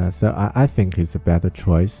 so I think it's a better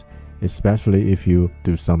choice, especially if you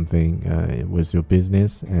do something with your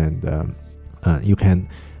business, and you can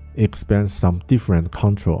experience some different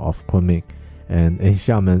control of Kunming. And in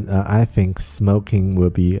Xiamen, I think smoking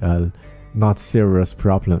will be a not serious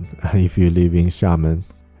problem if you live in Xiamen.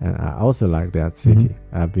 And I also like that city.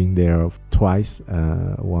 I've been there twice,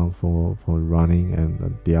 one for running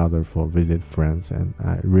and the other for visit friends, and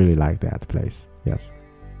I really like that place. Yes.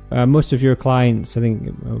 Most of your clients, I think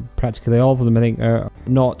practically all of them, I think, are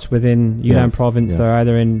not within Yunnan province. They're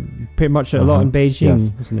either in pretty much a lot in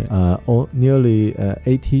Beijing, isn't it? Nearly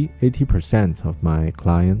 80% of my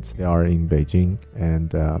clients, they are in Beijing,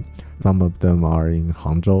 and some of them are in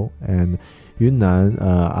Hangzhou. And Yunnan,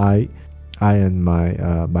 I and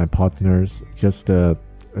my partners just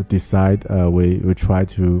decide we try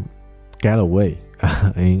to get away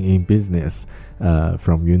in business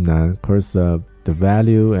from Yunnan. Of course, the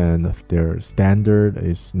value and their standard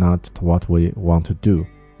is not what we want to do,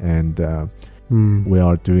 and we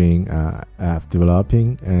are doing app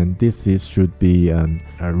developing, and this should be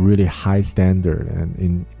a really high standard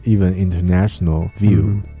and even international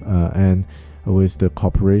view, and with the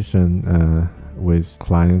cooperation with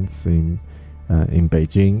clients in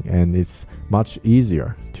Beijing, and it's much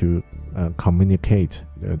easier to communicate,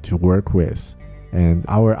 to work with, and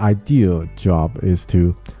our ideal job is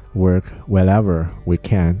to work wherever we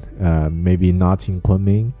can, maybe not in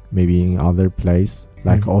Kunming, maybe in other place,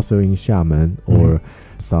 like also in Xiamen or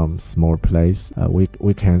some small place.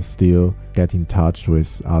 We can still get in touch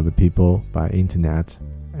with other people by internet,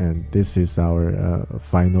 and this is our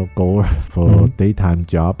final goal for daytime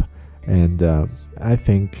job. And I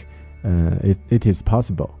think it is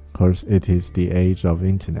possible, because it is the age of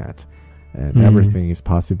internet, and everything is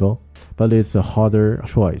possible, but it's a harder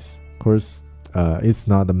choice. Of course, it's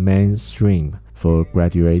not the mainstream for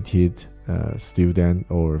graduated student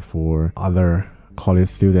or for other college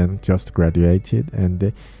student just graduated,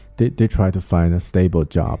 and they try to find a stable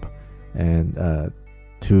job, and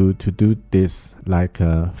to do this like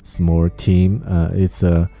a small team,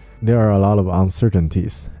 there are a lot of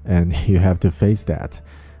uncertainties, and you have to face that,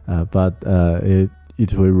 but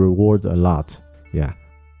it will reward a lot. Yeah.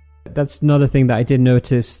 That's another thing that I did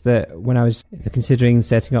notice, that when I was considering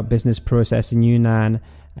setting up business process in Yunnan,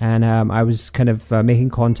 And I was kind of making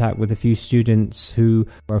contact with a few students who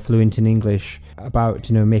are fluent in English about,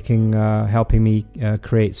 helping me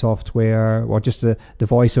create software, or just the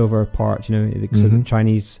voiceover part, learning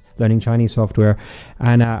Chinese software.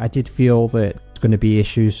 And I did feel that it's going to be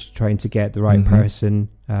issues trying to get the right person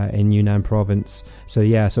in Yunnan province. So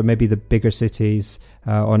maybe the bigger cities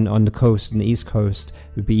on the coast, on the East Coast,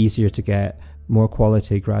 would be easier to get more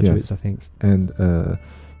quality graduates, I think. And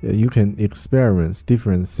you can experience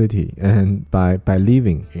different city and by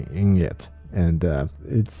living in it, and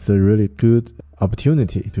it's a really good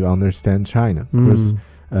opportunity to understand China, because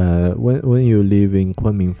when you live in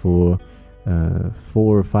Kunming for 4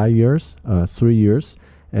 or 5 years, 3 years,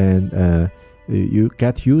 and you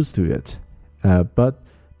get used to it, but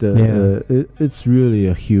it's really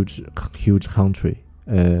a huge country.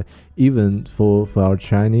 Even for our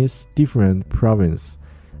Chinese, different province,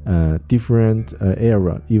 different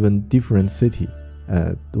area, even different city,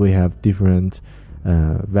 we have different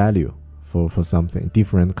value for something,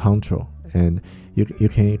 different control, and you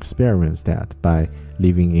can experience that by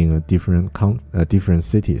living in a different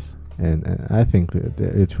cities, and I think that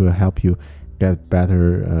it will help you get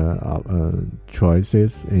better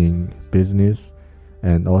choices in business,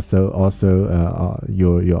 and also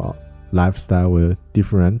your lifestyle will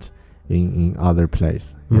different in other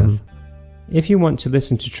place. Yes. If you want to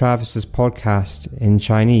listen to Travis's podcast in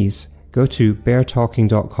Chinese, go to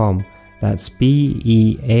beartalking.com. That's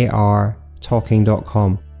BEAR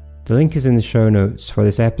talking.com. The link is in the show notes for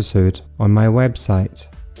this episode on my website.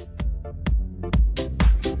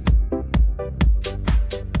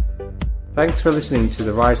 Thanks for listening to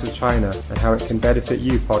The Rise of China and How It Can Benefit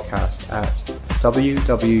You podcast at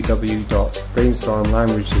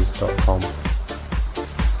www.brainstormlanguages.com.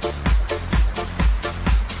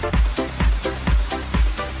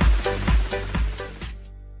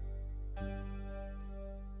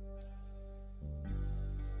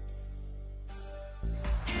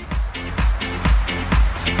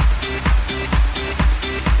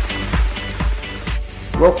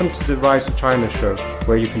 Welcome to the Rise of China show,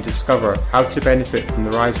 where you can discover how to benefit from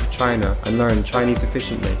the rise of China and learn Chinese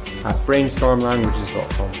efficiently at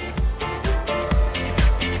brainstormlanguages.com.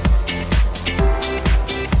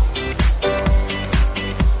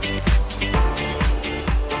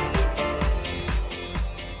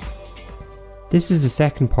 This is the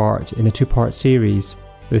second part in a two-part series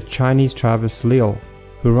with Chinese Travis Liu,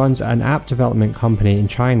 who runs an app development company in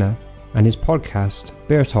China, and his podcast,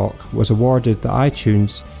 Bear Talk, was awarded the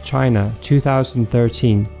iTunes China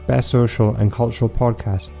 2013 Best Social and Cultural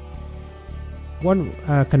Podcast. One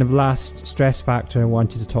kind of last stress factor I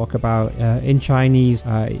wanted to talk about, in Chinese,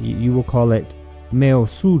 you will call it 没有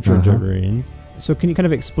素质的人. So can you kind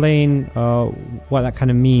of explain what that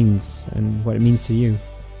kind of means and what it means to you?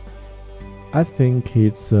 I think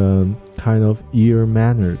it's kind of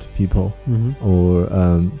ill-mannered people, or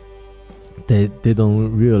they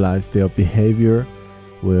don't realize their behavior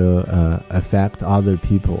will affect other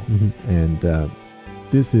people, and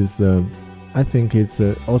this is I think it's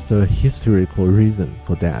also a historical reason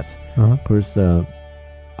for that, because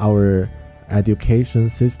our education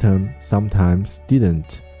system sometimes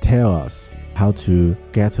didn't tell us how to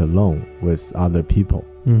get along with other people.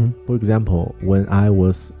 For example, when I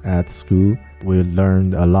was at school, we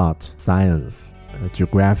learned a lot science,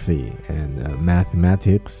 geography, and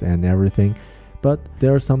mathematics and everything, but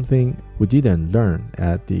there's something we didn't learn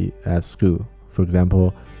at school. For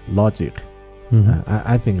example, logic.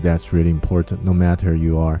 I think that's really important, no matter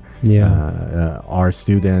you are art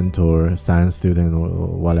student or science student or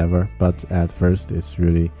whatever, but at first it's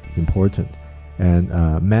really important. And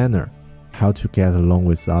manner, how to get along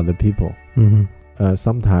with other people.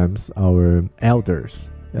 Sometimes our elders,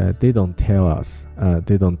 they don't tell us,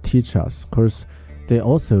 they don't teach us, because they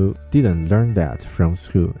also didn't learn that from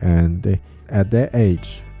school, and at that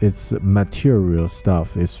age, its material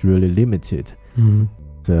stuff is really limited.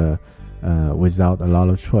 Without a lot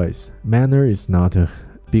of choice. Manner is not a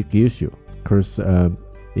big issue, because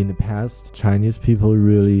in the past, Chinese people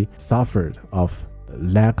really suffered of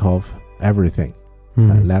lack of everything.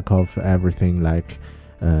 Like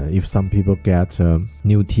if some people get a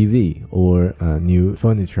new TV or new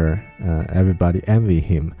furniture, everybody envy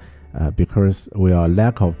him because we are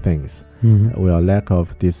lack of things. We are lack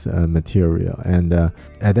of this material. And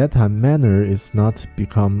at that time, manner is not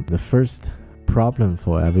become the first problem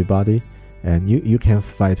for everybody, and you can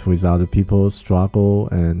fight with other people, struggle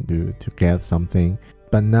and to get something.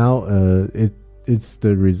 But now it's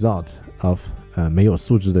the result of 没有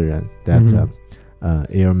素质的人 that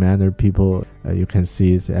ill-mannered people, you can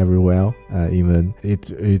see it everywhere. Even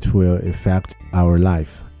it will affect our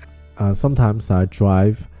life. sometimes I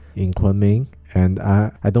drive in Kunming and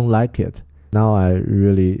I don't like it. Now I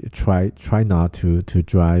really try not to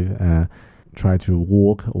drive, try to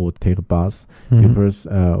walk or take a bus, because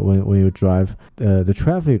when you drive, the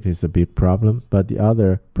traffic is a big problem, but the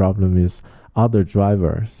other problem is other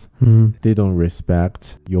drivers. They don't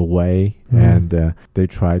respect your way, and they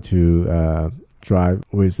try to drive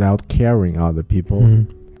without caring other people.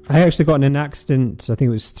 I actually got in an accident, I think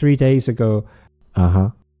it was 3 days ago.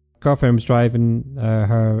 Girlfriend was driving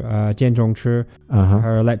her 电动车,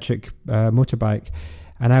 her electric motorbike,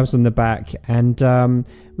 and I was on the back, and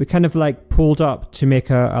we kind of like pulled up to make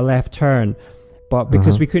a left turn, but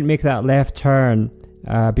because we couldn't make that left turn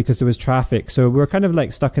because there was traffic, so we were kind of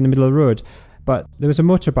like stuck in the middle of the road. But there was a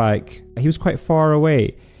motorbike, he was quite far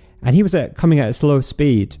away, and he was coming at a slow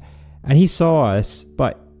speed, and he saw us,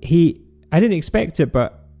 but I didn't expect it,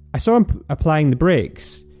 but I saw him applying the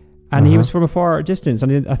brakes, and he was from a far distance,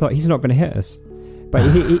 and I thought, he's not going to hit us. But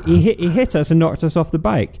he hit us and knocked us off the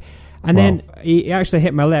bike. And then he actually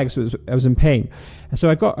hit my leg, so I was in pain. So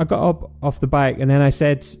I got up off the bike, and then I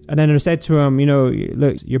said to him,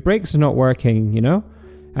 look, your brakes are not working,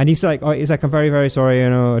 And he's like, I'm very, very sorry,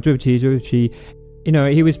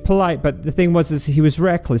 he was polite, but the thing was he was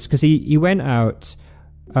reckless, because he went out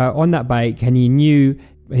on that bike, and he knew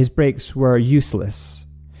his brakes were useless.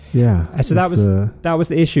 Yeah. So that was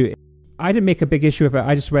the issue. I didn't make a big issue of it.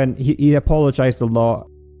 I just went, he apologized a lot.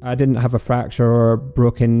 I didn't have a fracture or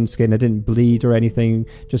broken skin. I didn't bleed or anything,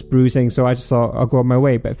 just bruising. So I just thought, I'll go on my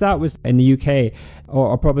way. But if that was in the UK,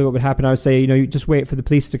 or probably what would happen, I would say, you just wait for the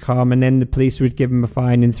police to come, and then the police would give him a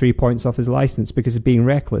fine and 3 points off his license because of being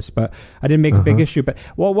reckless. But I didn't make a big issue. But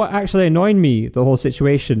what actually annoyed me, the whole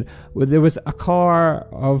situation, there was a car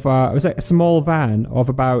of, it was like a small van of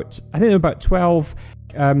about 12,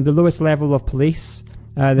 the lowest level of police.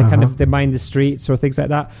 They mind the streets or things like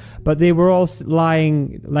that, but they were all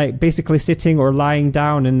lying, like basically sitting or lying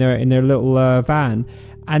down in their little van,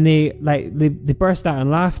 and they burst out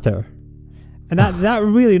in laughter, and that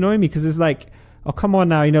really annoyed me, because it's like, oh, come on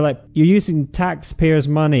now, you're using taxpayers'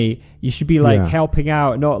 money, you should be helping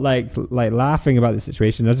out, not like laughing about the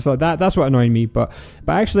situation. I just thought that's what annoyed me. But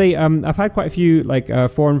actually, I've had quite a few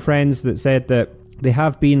foreign friends that said that they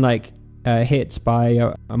have been hit by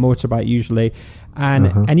a motorbike usually.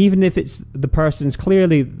 And even if it's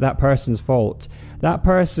clearly that person's fault, that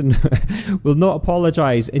person will not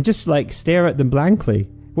apologize and just stare at them blankly.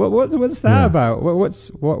 What's that about?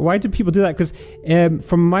 Why do people do that? Because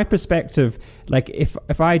from my perspective,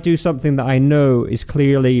 if I do something that I know is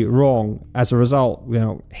clearly wrong, as a result,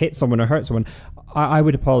 hit someone or hurt someone, I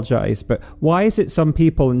would apologize. But why is it some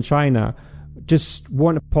people in China just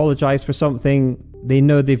won't apologize for something they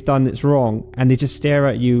know they've done that's wrong, and they just stare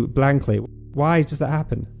at you blankly? Why does that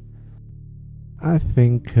happen? I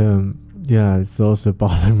think, it's also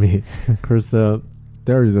bothered me, because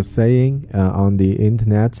there is a saying on the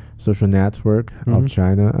internet, social network of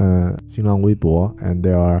China, 新浪微博, and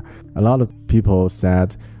there are a lot of people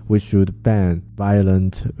said we should ban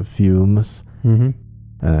violent films,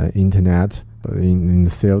 internet, in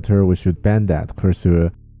the theater, we should ban that, because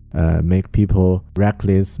make people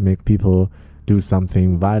reckless, make people do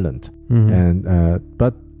something violent,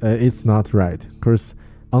 but it's not right, because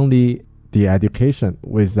only the education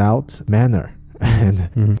without manner, and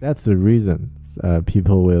that's the reason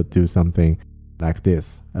people will do something like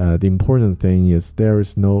this. The important thing is there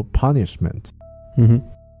is no punishment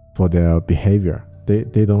for their behavior.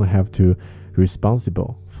 They don't have to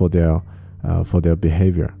responsible for their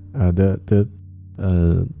behavior. There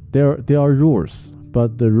are rules,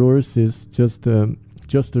 but the rules is just the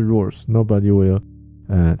rules. Nobody will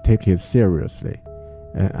take it seriously.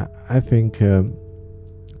 I think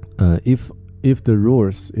if the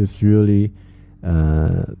rules is really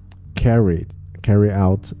carry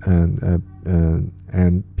out,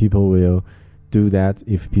 and people will do that,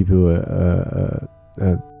 if people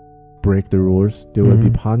break the rules, they will be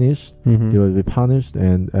punished. They will be punished,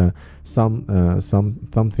 and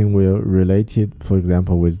something will relate it. For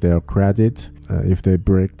example, with their credit. If they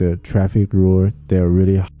break the traffic rule, they're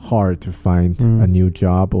really hard to find a new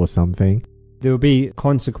job or something. There will be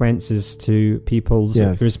consequences to people's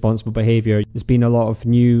irresponsible behavior. There's been a lot of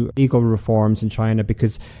new legal reforms in China,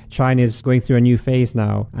 because China is going through a new phase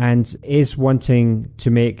now and is wanting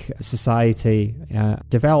to make society a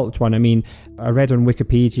developed one. I mean, I read on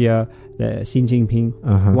Wikipedia that Xi Jinping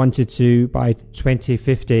wanted to, by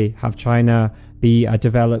 2050, have China be a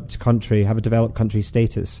developed country, have a developed country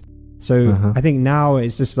status. So I think now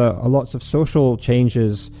it's just lots of social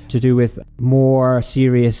changes to do with more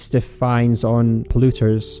serious stiff fines on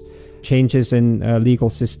polluters, changes in legal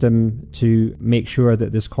system to make sure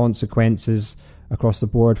that there's consequences across the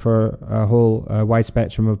board for a whole wide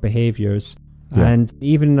spectrum of behaviors. Yeah. And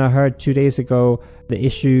even I heard 2 days ago the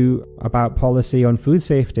issue about policy on food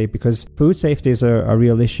safety, because food safety is a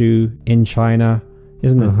real issue in China,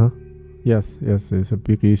 isn't it? Yes, it's a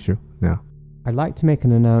big issue now. I'd like to make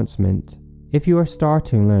an announcement. If you are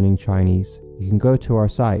starting learning Chinese, you can go to our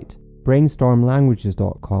site,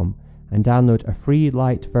 brainstormlanguages.com, and download a free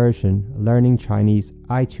light version Learning Chinese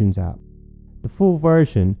iTunes app. The full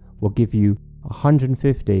version will give you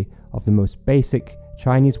 150 of the most basic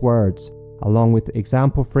Chinese words, along with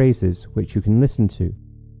example phrases which you can listen to.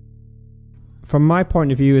 From my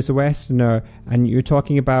point of view as a Westerner, and you're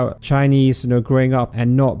talking about Chinese, growing up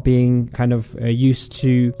and not being kind of used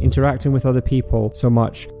to interacting with other people so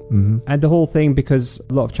much. And the whole thing, because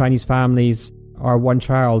a lot of Chinese families are one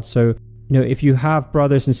child. So, if you have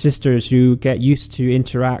brothers and sisters, you get used to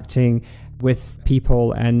interacting with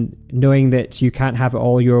people and knowing that you can't have it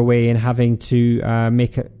all your way and having to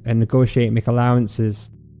make allowances.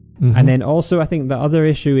 And then also, I think the other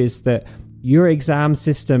issue is that your exam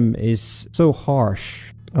system is so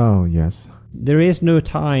harsh. Oh, yes. There is no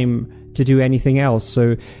time to do anything else.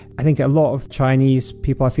 So I think a lot of Chinese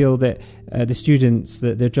people, I feel that the students,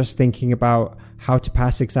 that they're just thinking about how to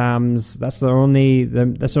pass exams. That's their only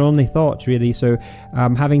thought, really. So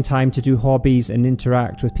having time to do hobbies and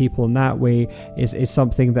interact with people in that way is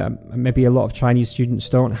something that maybe a lot of Chinese students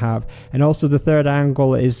don't have. And also the third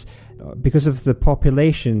angle is, because of the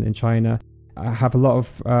population in China, I have a lot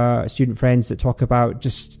of student friends that talk about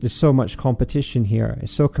just there's so much competition here.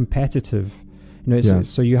 It's so competitive,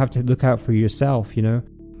 so you have to look out for yourself,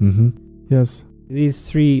 Yes. These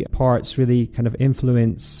three parts really kind of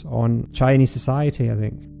influence on Chinese society, I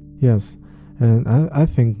think. Yes. And I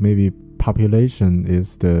think maybe population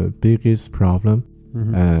is the biggest problem,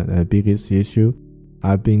 biggest issue.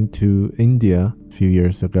 I've been to India a few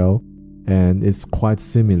years ago, and it's quite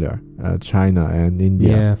similar, China and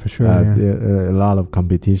India. Yeah, for sure. There a lot of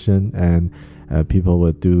competition, and people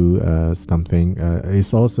will do something.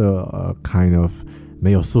 It's also a kind of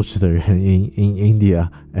没有素质的人 in India,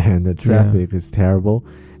 and the traffic is terrible,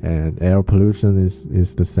 and air pollution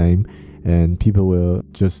is the same, and people will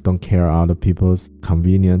just don't care other people's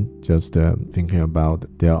convenience, just thinking about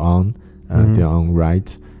their own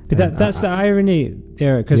right. But that's the irony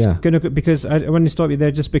there, because I want to stop you there,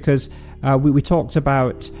 just because we talked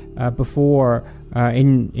about before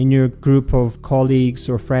in your group of colleagues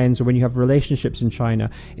or friends, or when you have relationships in China,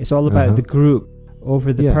 it's all about the group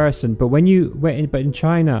over the person. But but in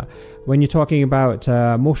China, when you're talking about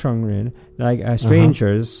陌生人, like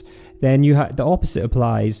strangers, then the opposite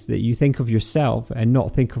applies, that you think of yourself and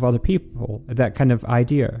not think of other people, that kind of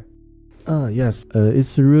idea. Yes,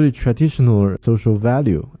 it's a really traditional social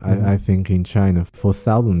value, I think, in China for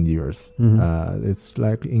 1,000 years. It's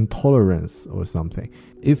like intolerance or something.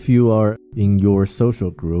 If you are in your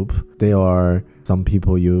social group, there are some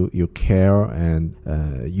people you care, and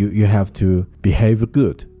you have to behave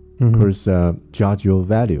good, because judge your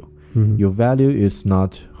value. Your value is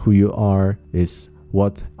not who you are, is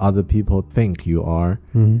what other people think you are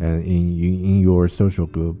in your social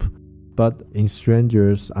group. But in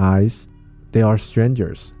strangers' eyes, they are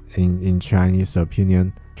strangers. In Chinese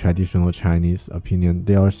opinion, traditional Chinese opinion,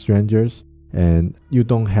 they are strangers, and you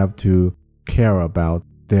don't have to care about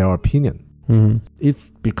their opinion.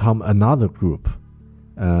 It's become another group.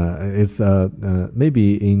 It's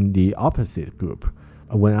maybe in the opposite group.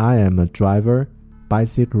 When I am a driver,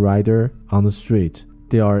 bicycle rider on the street,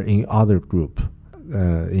 they are in other group.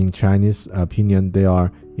 In Chinese opinion, they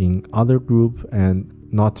are in other group and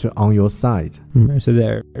not on your side. So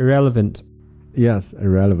they're irrelevant. Yes,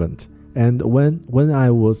 irrelevant. And when I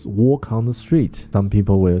was walk on the street, some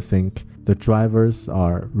people will think the drivers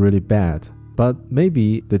are really bad. But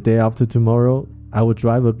maybe the day after tomorrow, I will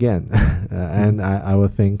drive again, and I will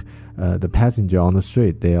think the passenger on the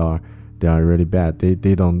street, they are really bad.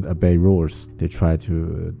 They don't obey rules. They try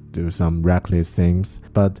to do some reckless things.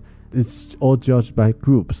 But it's all judged by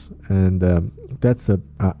groups, and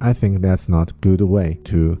I think that's not a good way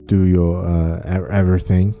to do your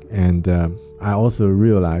everything. And I also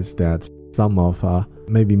realized that some of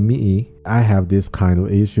maybe me, I have this kind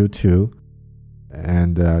of issue too,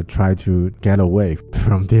 and try to get away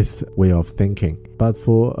from this way of thinking. But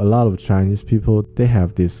for a lot of Chinese people, they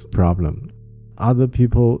have this problem. Other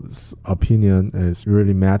people's opinion is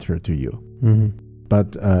really matter to you.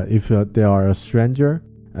 But if they are a stranger,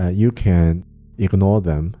 you can ignore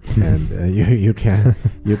them, and you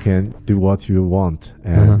can do what you want.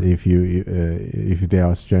 And if they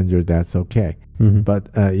are a stranger, that's okay. But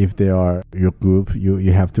if they are your group,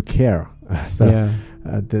 you have to care.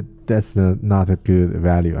 That's not a good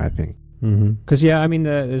value, I think. Because I mean,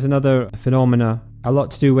 there's another phenomena, a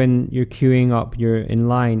lot to do when you're queuing up, you're in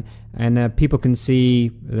line, and people can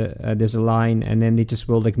see that there's a line, and then they just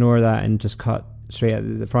will ignore that and just cut straight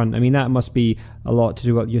at the front. I mean, that must be a lot to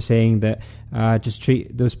do what you're saying, that just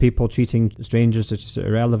treat those people treating strangers as just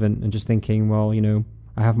irrelevant and just thinking, well,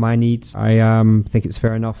 I have my needs. I think it's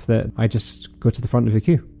fair enough that I just go to the front of the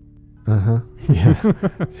queue. Yeah.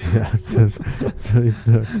 So it's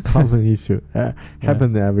a common issue.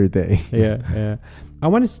 Happen every day. Yeah. I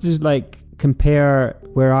wanted to just compare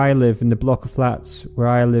where I live in the block of flats where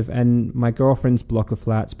I live and my girlfriend's block of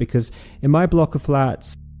flats, because in my block of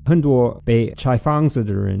flats, 很多被拆房子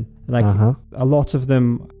的人, a lot of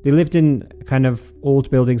them, they lived in kind of old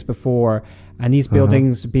buildings before, and these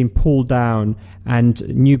buildings have been pulled down and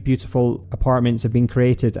new beautiful apartments have been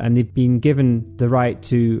created, and they've been given the right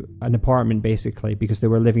to an apartment basically because they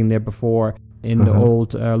were living there before in the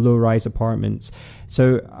old low-rise apartments.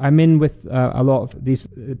 So I'm in with a lot of these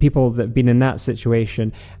people that have been in that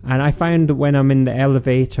situation, and I find that when I'm in the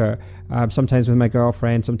elevator, sometimes with my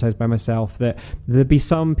girlfriend, sometimes by myself, that there'll be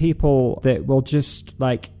some people that will just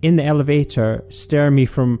in the elevator stare me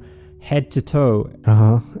from head to toe,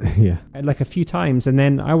 a few times, and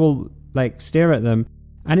then I will stare at them,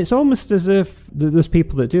 and it's almost as if those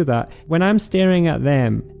people that do that, when I'm staring at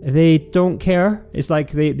them, they don't care. It's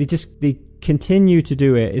like they continue to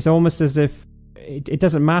do it. It's almost as if it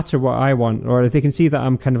doesn't matter what I want, or if they can see that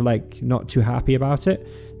I'm kind of not too happy about it,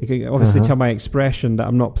 they can obviously tell my expression that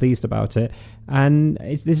I'm not pleased about it, and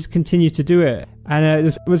they just continue to do it. And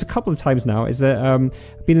there was a couple of times now is that I've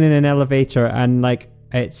been in an elevator, and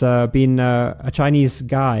it's been a Chinese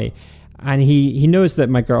guy, and he knows that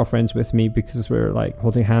my girlfriend's with me because we're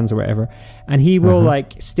holding hands or whatever, and he will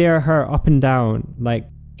stare her up and down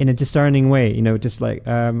in a discerning way, just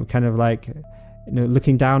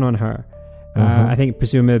looking down on her. I think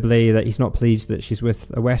presumably that he's not pleased that she's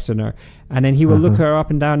with a Westerner, and then he will look her up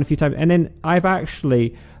and down a few times, and then I've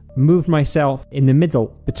actually moved myself in the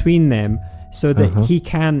middle between them so that he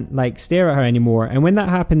can't stare at her anymore. And when that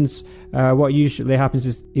happens, what usually happens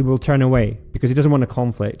is he will turn away because he doesn't want a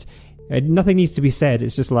conflict. Nothing needs to be said.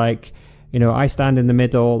 It's just I stand in the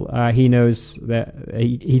middle. He knows that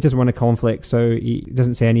he doesn't want a conflict, so he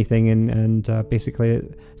doesn't say anything, and basically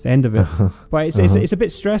it's the end of it. But it's a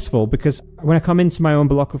bit stressful because when I come into my own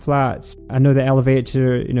block of flats, I know the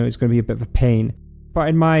elevator, is going to be a bit of a pain. But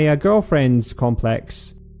in my girlfriend's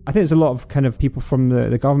complex, I think there's a lot of kind of people from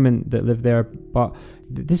the government that live there, but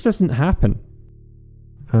this doesn't happen.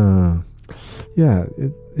 I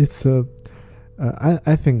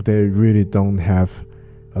think they really don't have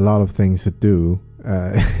a lot of things to do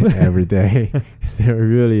every day. They're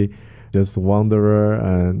really just wanderer,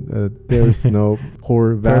 and there is no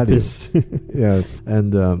core values. Yes,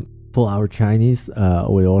 and for our Chinese,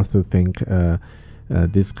 we also think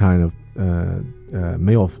this kind of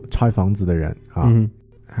没有拆房子的人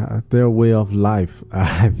their way of life,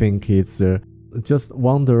 I think it's just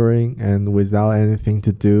wandering and without anything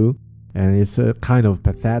to do, and it's kind of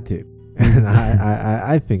pathetic. And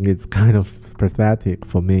I think it's kind of pathetic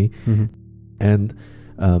for me. And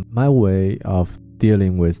my way of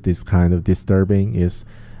dealing with this kind of disturbing is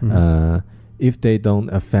if they don't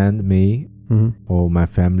offend me or my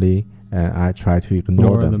family, I try to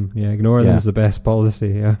ignore them. Ignore them is the best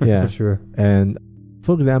policy. For sure. And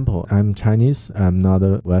for example, I'm Chinese, I'm not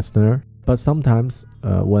a Westerner, but sometimes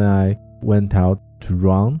when I went out to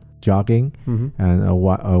run, jogging, and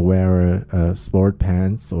wear sport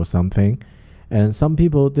pants or something, and some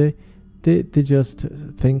people they just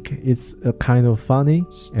think it's kind of funny,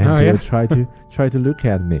 and they try to look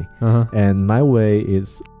at me. And my way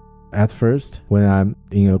is, at first when I'm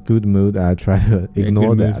in a good mood, I try to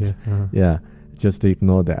ignore that. Just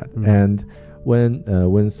ignore that. And when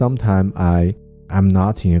sometime I'm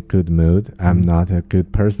not in a good mood, I'm not a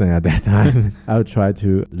good person at that time, I'll try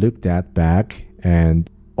to look that back, and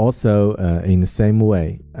also in the same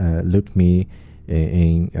way look me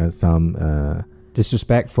in some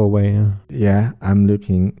disrespectful way. I'm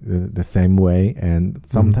looking the same way, and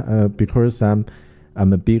sometimes because I'm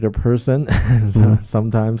a bigger person, so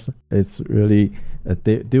sometimes it's really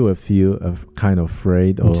they will feel kind of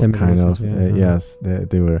afraid, or kind of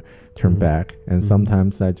they will turn back, and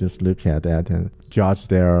sometimes I just look at that and judge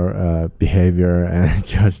their behavior and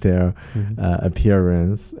judge their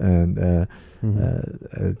appearance, and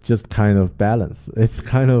just kind of balance. It's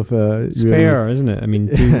kind of it's really fair, isn't it? I mean,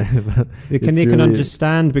 they can really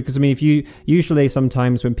understand, because I mean, if you usually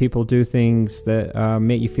sometimes when people do things that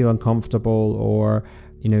make you feel uncomfortable, or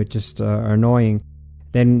just are annoying,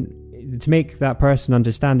 then to make that person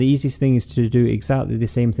understand, the easiest thing is to do exactly the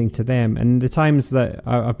same thing to them. And the times that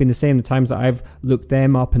I've been the same, the times that I've looked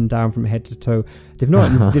them up and down from head to toe, they've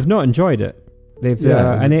not enjoyed it.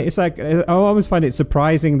 And it's like, I always find it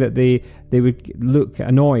surprising that they would look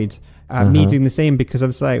annoyed at me doing the same, because I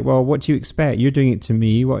was like, well, what do you expect? You're doing it to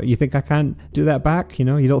me. What, you think I can't do that back? You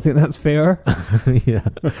don't think that's fair? Yeah,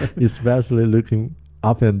 especially looking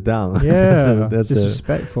up and down. Yeah, so that's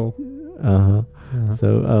disrespectful.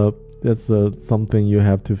 So that's something you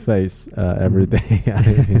have to face every day, I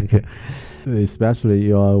think. Especially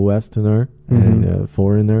you're a Westerner and a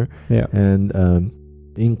foreigner. Yeah. And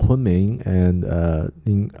in Kunming and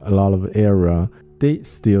in a lot of area, they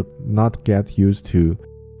still not get used to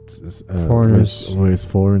foreigners. With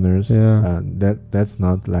foreigners. Yeah. That's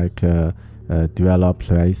not like a developed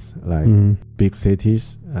place like big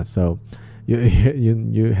cities. So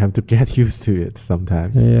you have to get used to it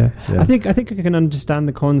sometimes. Yeah. I think I can understand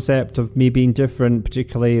the concept of me being different,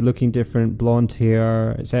 particularly looking different, blonde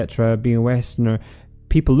hair, etc., being a Westerner,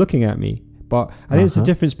 people looking at me. But I think there's a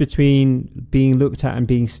difference between being looked at and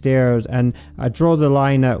being stared. And I draw the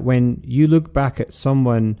line at when you look back at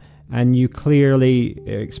someone and you clearly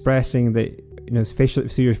expressing that,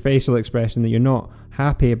 through your facial expression, that you're not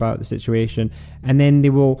happy about the situation, and then they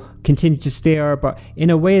will continue to stare, but in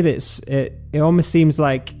a way that's it almost seems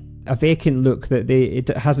like a vacant look, that it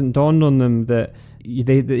hasn't dawned on them that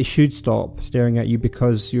they should stop staring at you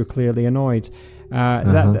because you're clearly annoyed.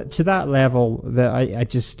 That to that level, that I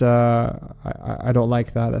just I don't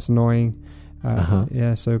like that. That's annoying.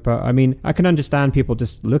 Yeah. So, but I mean, I can understand people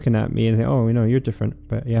just looking at me and think, oh, you're different.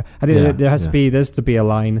 But yeah, I think there has to be a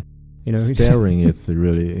line. Staring is a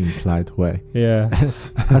really implied way. Yeah.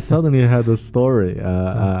 I suddenly had a story.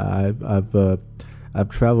 I've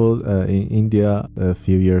traveled in India a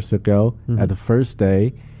few years ago. At the first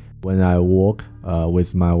day, when I walk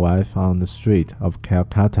with my wife on the street of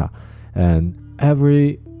Calcutta, and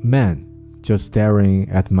every man just staring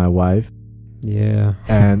at my wife. Yeah.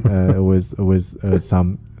 And with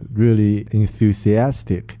some really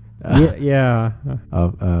enthusiastic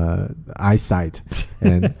eyesight,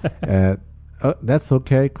 and that's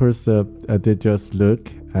okay, because they just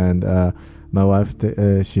look, and my wife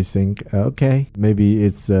she think okay, maybe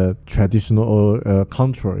it's traditional or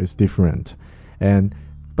culture is different,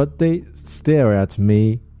 but they stare at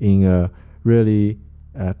me in a really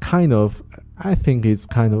kind of, I think it's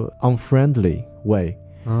kind of unfriendly way.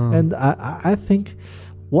 And I think,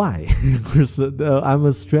 why? Because I'm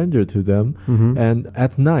a stranger to them. And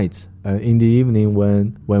at night, in the evening,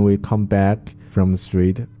 when we come back from the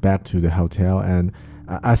street back to the hotel, and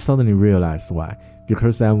I suddenly realized why.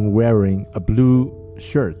 Because I'm wearing a blue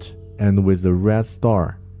shirt and with a red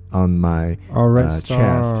star on my chest.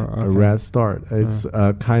 Okay. A red star. It's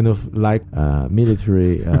kind of like a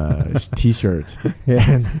military T-shirt.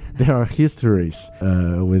 And there are histories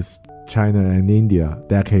with China and India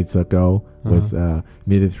decades ago with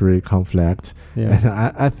military conflict. And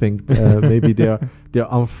I think maybe their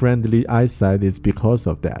unfriendly eyesight is because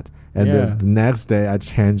of that. And then the next day I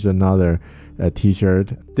change another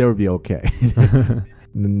T-shirt, they will be okay.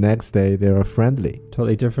 The next day they are friendly.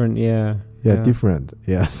 Totally different, yeah. Different,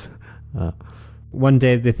 yes. One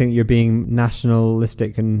day they think you're being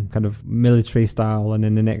nationalistic and kind of military style, and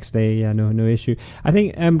then the next day, no issue. I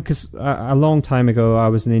think because a long time ago I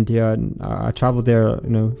was in India, and I traveled there,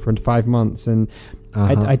 for 5 months, and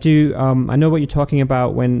I know what you're talking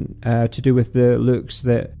about when to do with the looks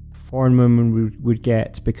that foreign women would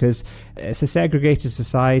get, because it's a segregated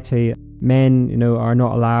society. Men, are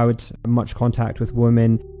not allowed much contact with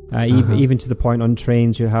women. Even to the point on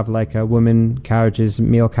trains you have like women carriages,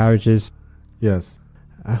 male carriages. Yes,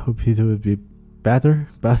 I hope it will be better,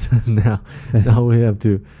 but now we have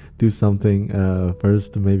to do something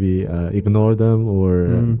first. Maybe ignore them, or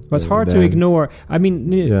well, it's hard to ignore. I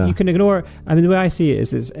mean, you can ignore. I mean, the way I see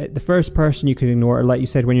it is the first person you can ignore, like you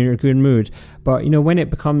said, when you're in a good mood. But when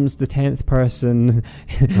it becomes the 10th person,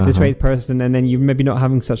 the 12th person, and then you're maybe not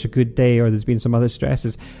having such a good day, or there's been some other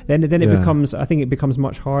stresses, then it becomes. I think it becomes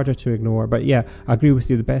much harder to ignore. But yeah, I agree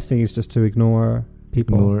with you. The best thing is just to ignore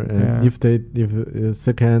people. If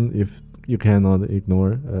you cannot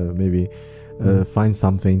ignore, maybe find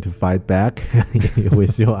something to fight back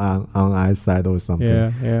with your own eyesight or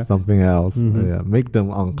something. Something else. Make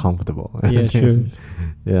them uncomfortable. True.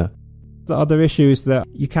 The other issue is that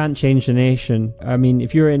you can't change the nation. I mean,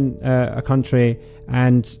 if you're in a country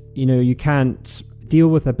and you can't deal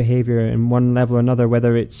with a behavior in one level or another,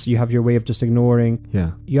 whether it's you have your way of just ignoring,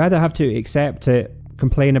 you either have to accept it,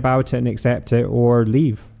 complain about it and accept it, or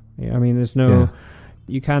leave. I mean, there's no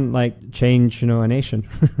You can't like change, a nation.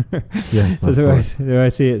 Yes, That's the way I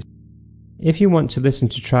see it. If you want to listen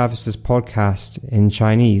to Travis's podcast in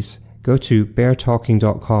Chinese, go to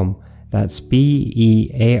beartalking.com. That's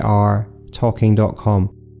BEAR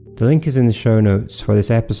talking.com. The link is in the show notes for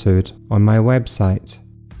this episode on my website.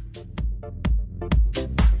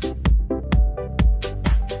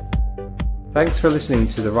 Thanks for listening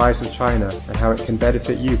to The Rise of China and How It Can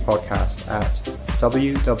Benefit You podcast at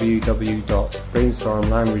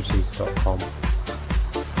www.brainstormlanguages.com.